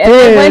cosplay. We And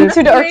I went did.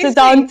 to the Amazing.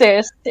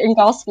 orthodontist in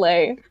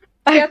cosplay.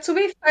 Yeah, to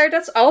be fair,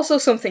 that's also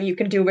something you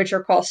can do with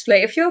your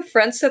cosplay. If you have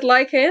friends that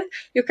like it,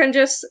 you can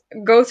just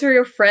go through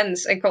your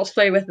friends and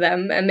cosplay with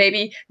them, and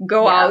maybe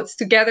go Yeah. out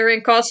together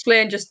in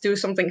cosplay and just do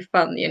something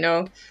fun, you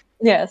know?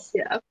 Yes.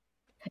 Yeah.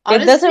 It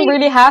doesn't Honestly,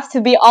 really have to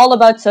be all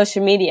about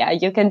social media.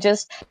 You can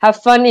just have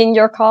fun in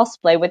your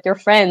cosplay with your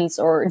friends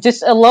or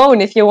just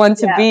alone if you want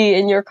to Yeah. be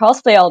in your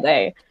cosplay all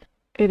day.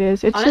 It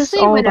is. It's just honestly,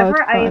 all about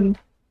whenever I'm fun.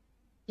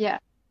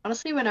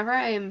 honestly, whenever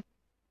I'm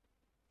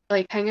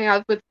like hanging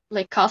out with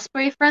like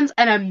cosplay friends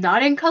and I'm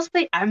not in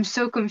cosplay, I'm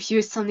so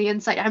confused on the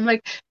inside. I'm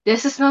like,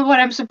 this is not what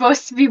I'm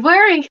supposed to be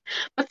wearing.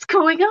 What's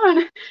going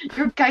on?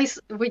 Your guys,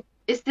 wait,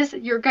 is this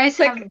your guys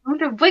Like, have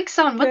the wigs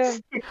on? yeah.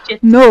 What's this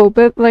shit? No,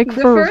 but like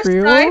The for first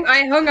time real,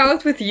 I hung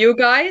out with you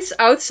guys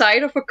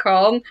outside of a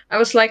con, I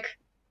was like,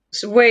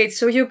 wait,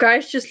 so you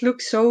guys just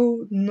look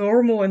so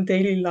normal in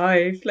daily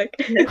life? Like,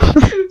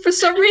 for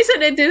some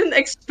reason, I didn't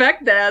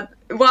expect that.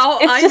 While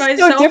It's I just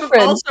so myself am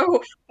different.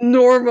 also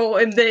normal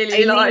in daily I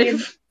mean,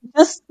 life.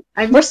 Just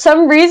I'm for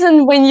some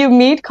reason, when you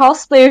meet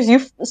cosplayers,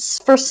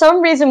 for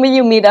some reason when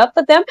you meet up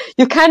with them,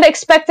 you kind of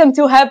expect them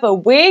to have a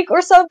wig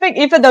or something,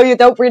 even though you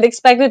don't really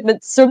expect it,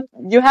 but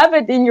you have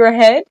it in your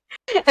head,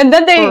 and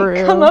then they For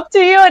come real. up to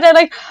you and they're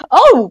like,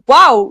 "Oh,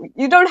 wow,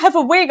 you don't have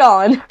a wig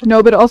on."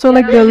 No, but also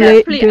like Yeah,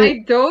 Exactly.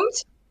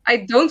 the I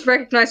don't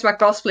recognize my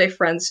cosplay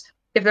friends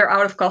if they're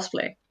out of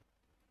cosplay.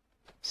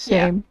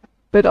 same,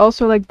 but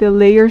also like the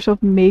layers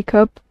of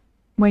makeup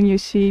when you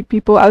see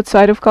people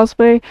outside of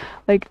cosplay,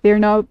 like they're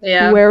not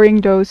Yeah.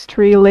 wearing those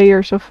 3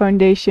 layers of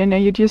foundation,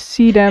 and you just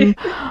see them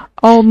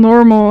all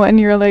normal, and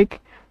you're like,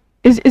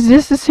 is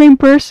this the same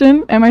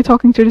person? Am I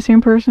talking to the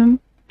same person?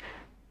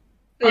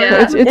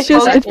 Yeah. It's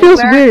just it exactly.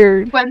 feels Wear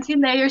weird. 20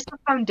 layers of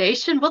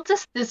foundation. What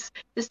is this?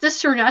 Is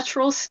this your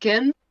natural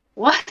skin?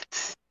 What?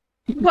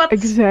 What?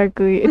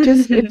 Exactly. It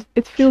just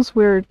it feels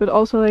weird, but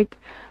also like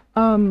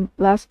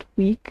last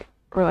week,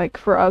 or like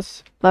for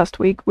us last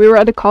week, we were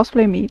at a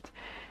cosplay meet,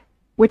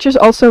 which is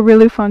also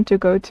really fun to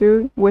go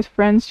to with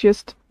friends.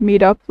 Just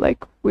meet up,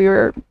 like we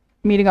were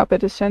meeting up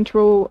at the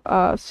central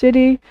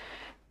city,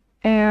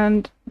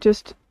 and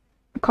just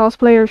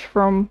cosplayers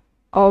from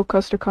all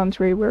across the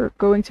country were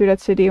going to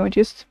that city, and we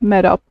just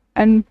met up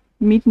and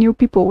meet new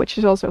people, which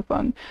is also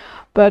fun.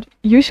 But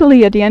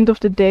usually at the end of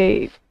the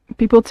day,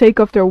 people take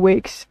off their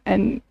wigs,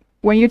 and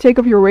when you take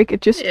off your wig,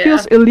 it just Yeah.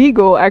 feels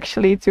illegal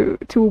actually to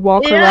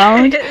walk Yeah.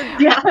 around.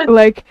 Yeah.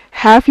 Like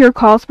have your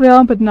cosplay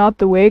on but not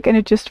the wig, and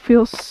it just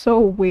feels so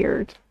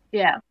weird.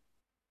 Yeah.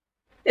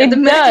 Yeah, the It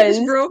magic is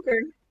does.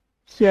 broken.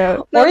 Yeah.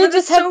 No, Or you but it's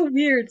just have, so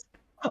weird.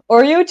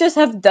 or you just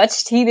have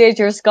Dutch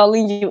teenagers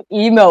calling you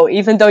emo,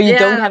 even though you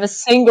don't Yeah. have a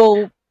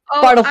single Oh,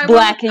 part of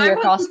black in I your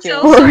want to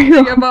tell costume. For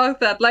something real. about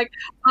that. Like,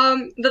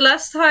 the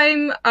last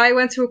time I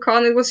went to a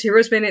con, it was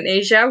Heroes Win in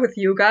Asia with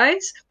you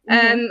guys,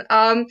 and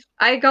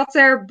I got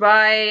there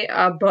by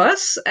a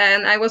bus,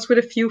 and I was with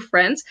a few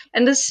friends.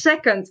 And the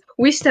second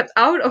we stepped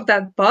out of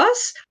that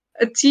bus,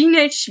 a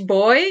teenage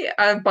boy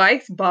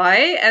biked by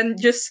and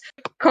just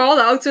called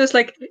out to us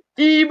like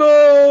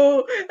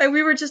emo, and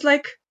we were just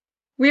like,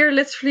 we're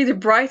literally the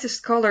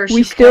brightest colors We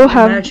you still can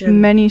have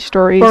imagine. many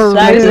stories For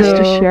like this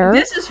to real. share,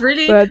 This is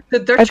really but the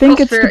I Dutch think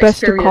it's cosplayer the best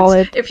to call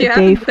experience. it If a you day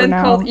haven't for been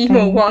called now emo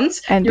and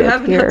once, end you it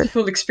haven't had the here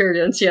full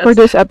experience yet. for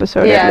this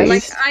episode Yes. at Like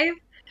least.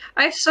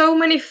 I have so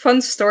many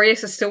fun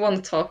stories I still want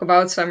to talk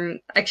about, so I'm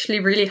actually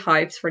really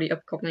hyped for the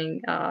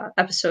upcoming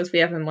episodes we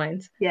have in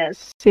mind.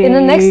 Yes. In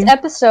the next Same.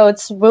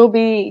 episodes, we'll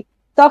be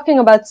talking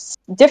about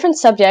different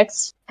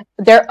subjects,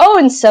 their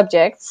own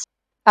subjects,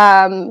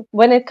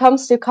 when it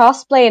comes to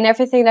cosplay and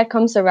everything that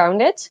comes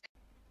around it.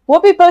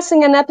 We'll be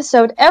posting an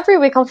episode every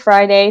week on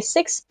Friday,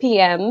 6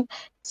 p.m.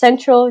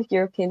 Central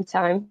European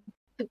Time.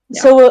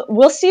 Yeah. So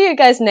we'll see you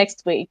guys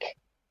next week.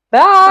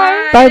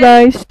 Bye! Bye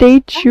bye. Stay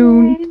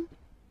tuned.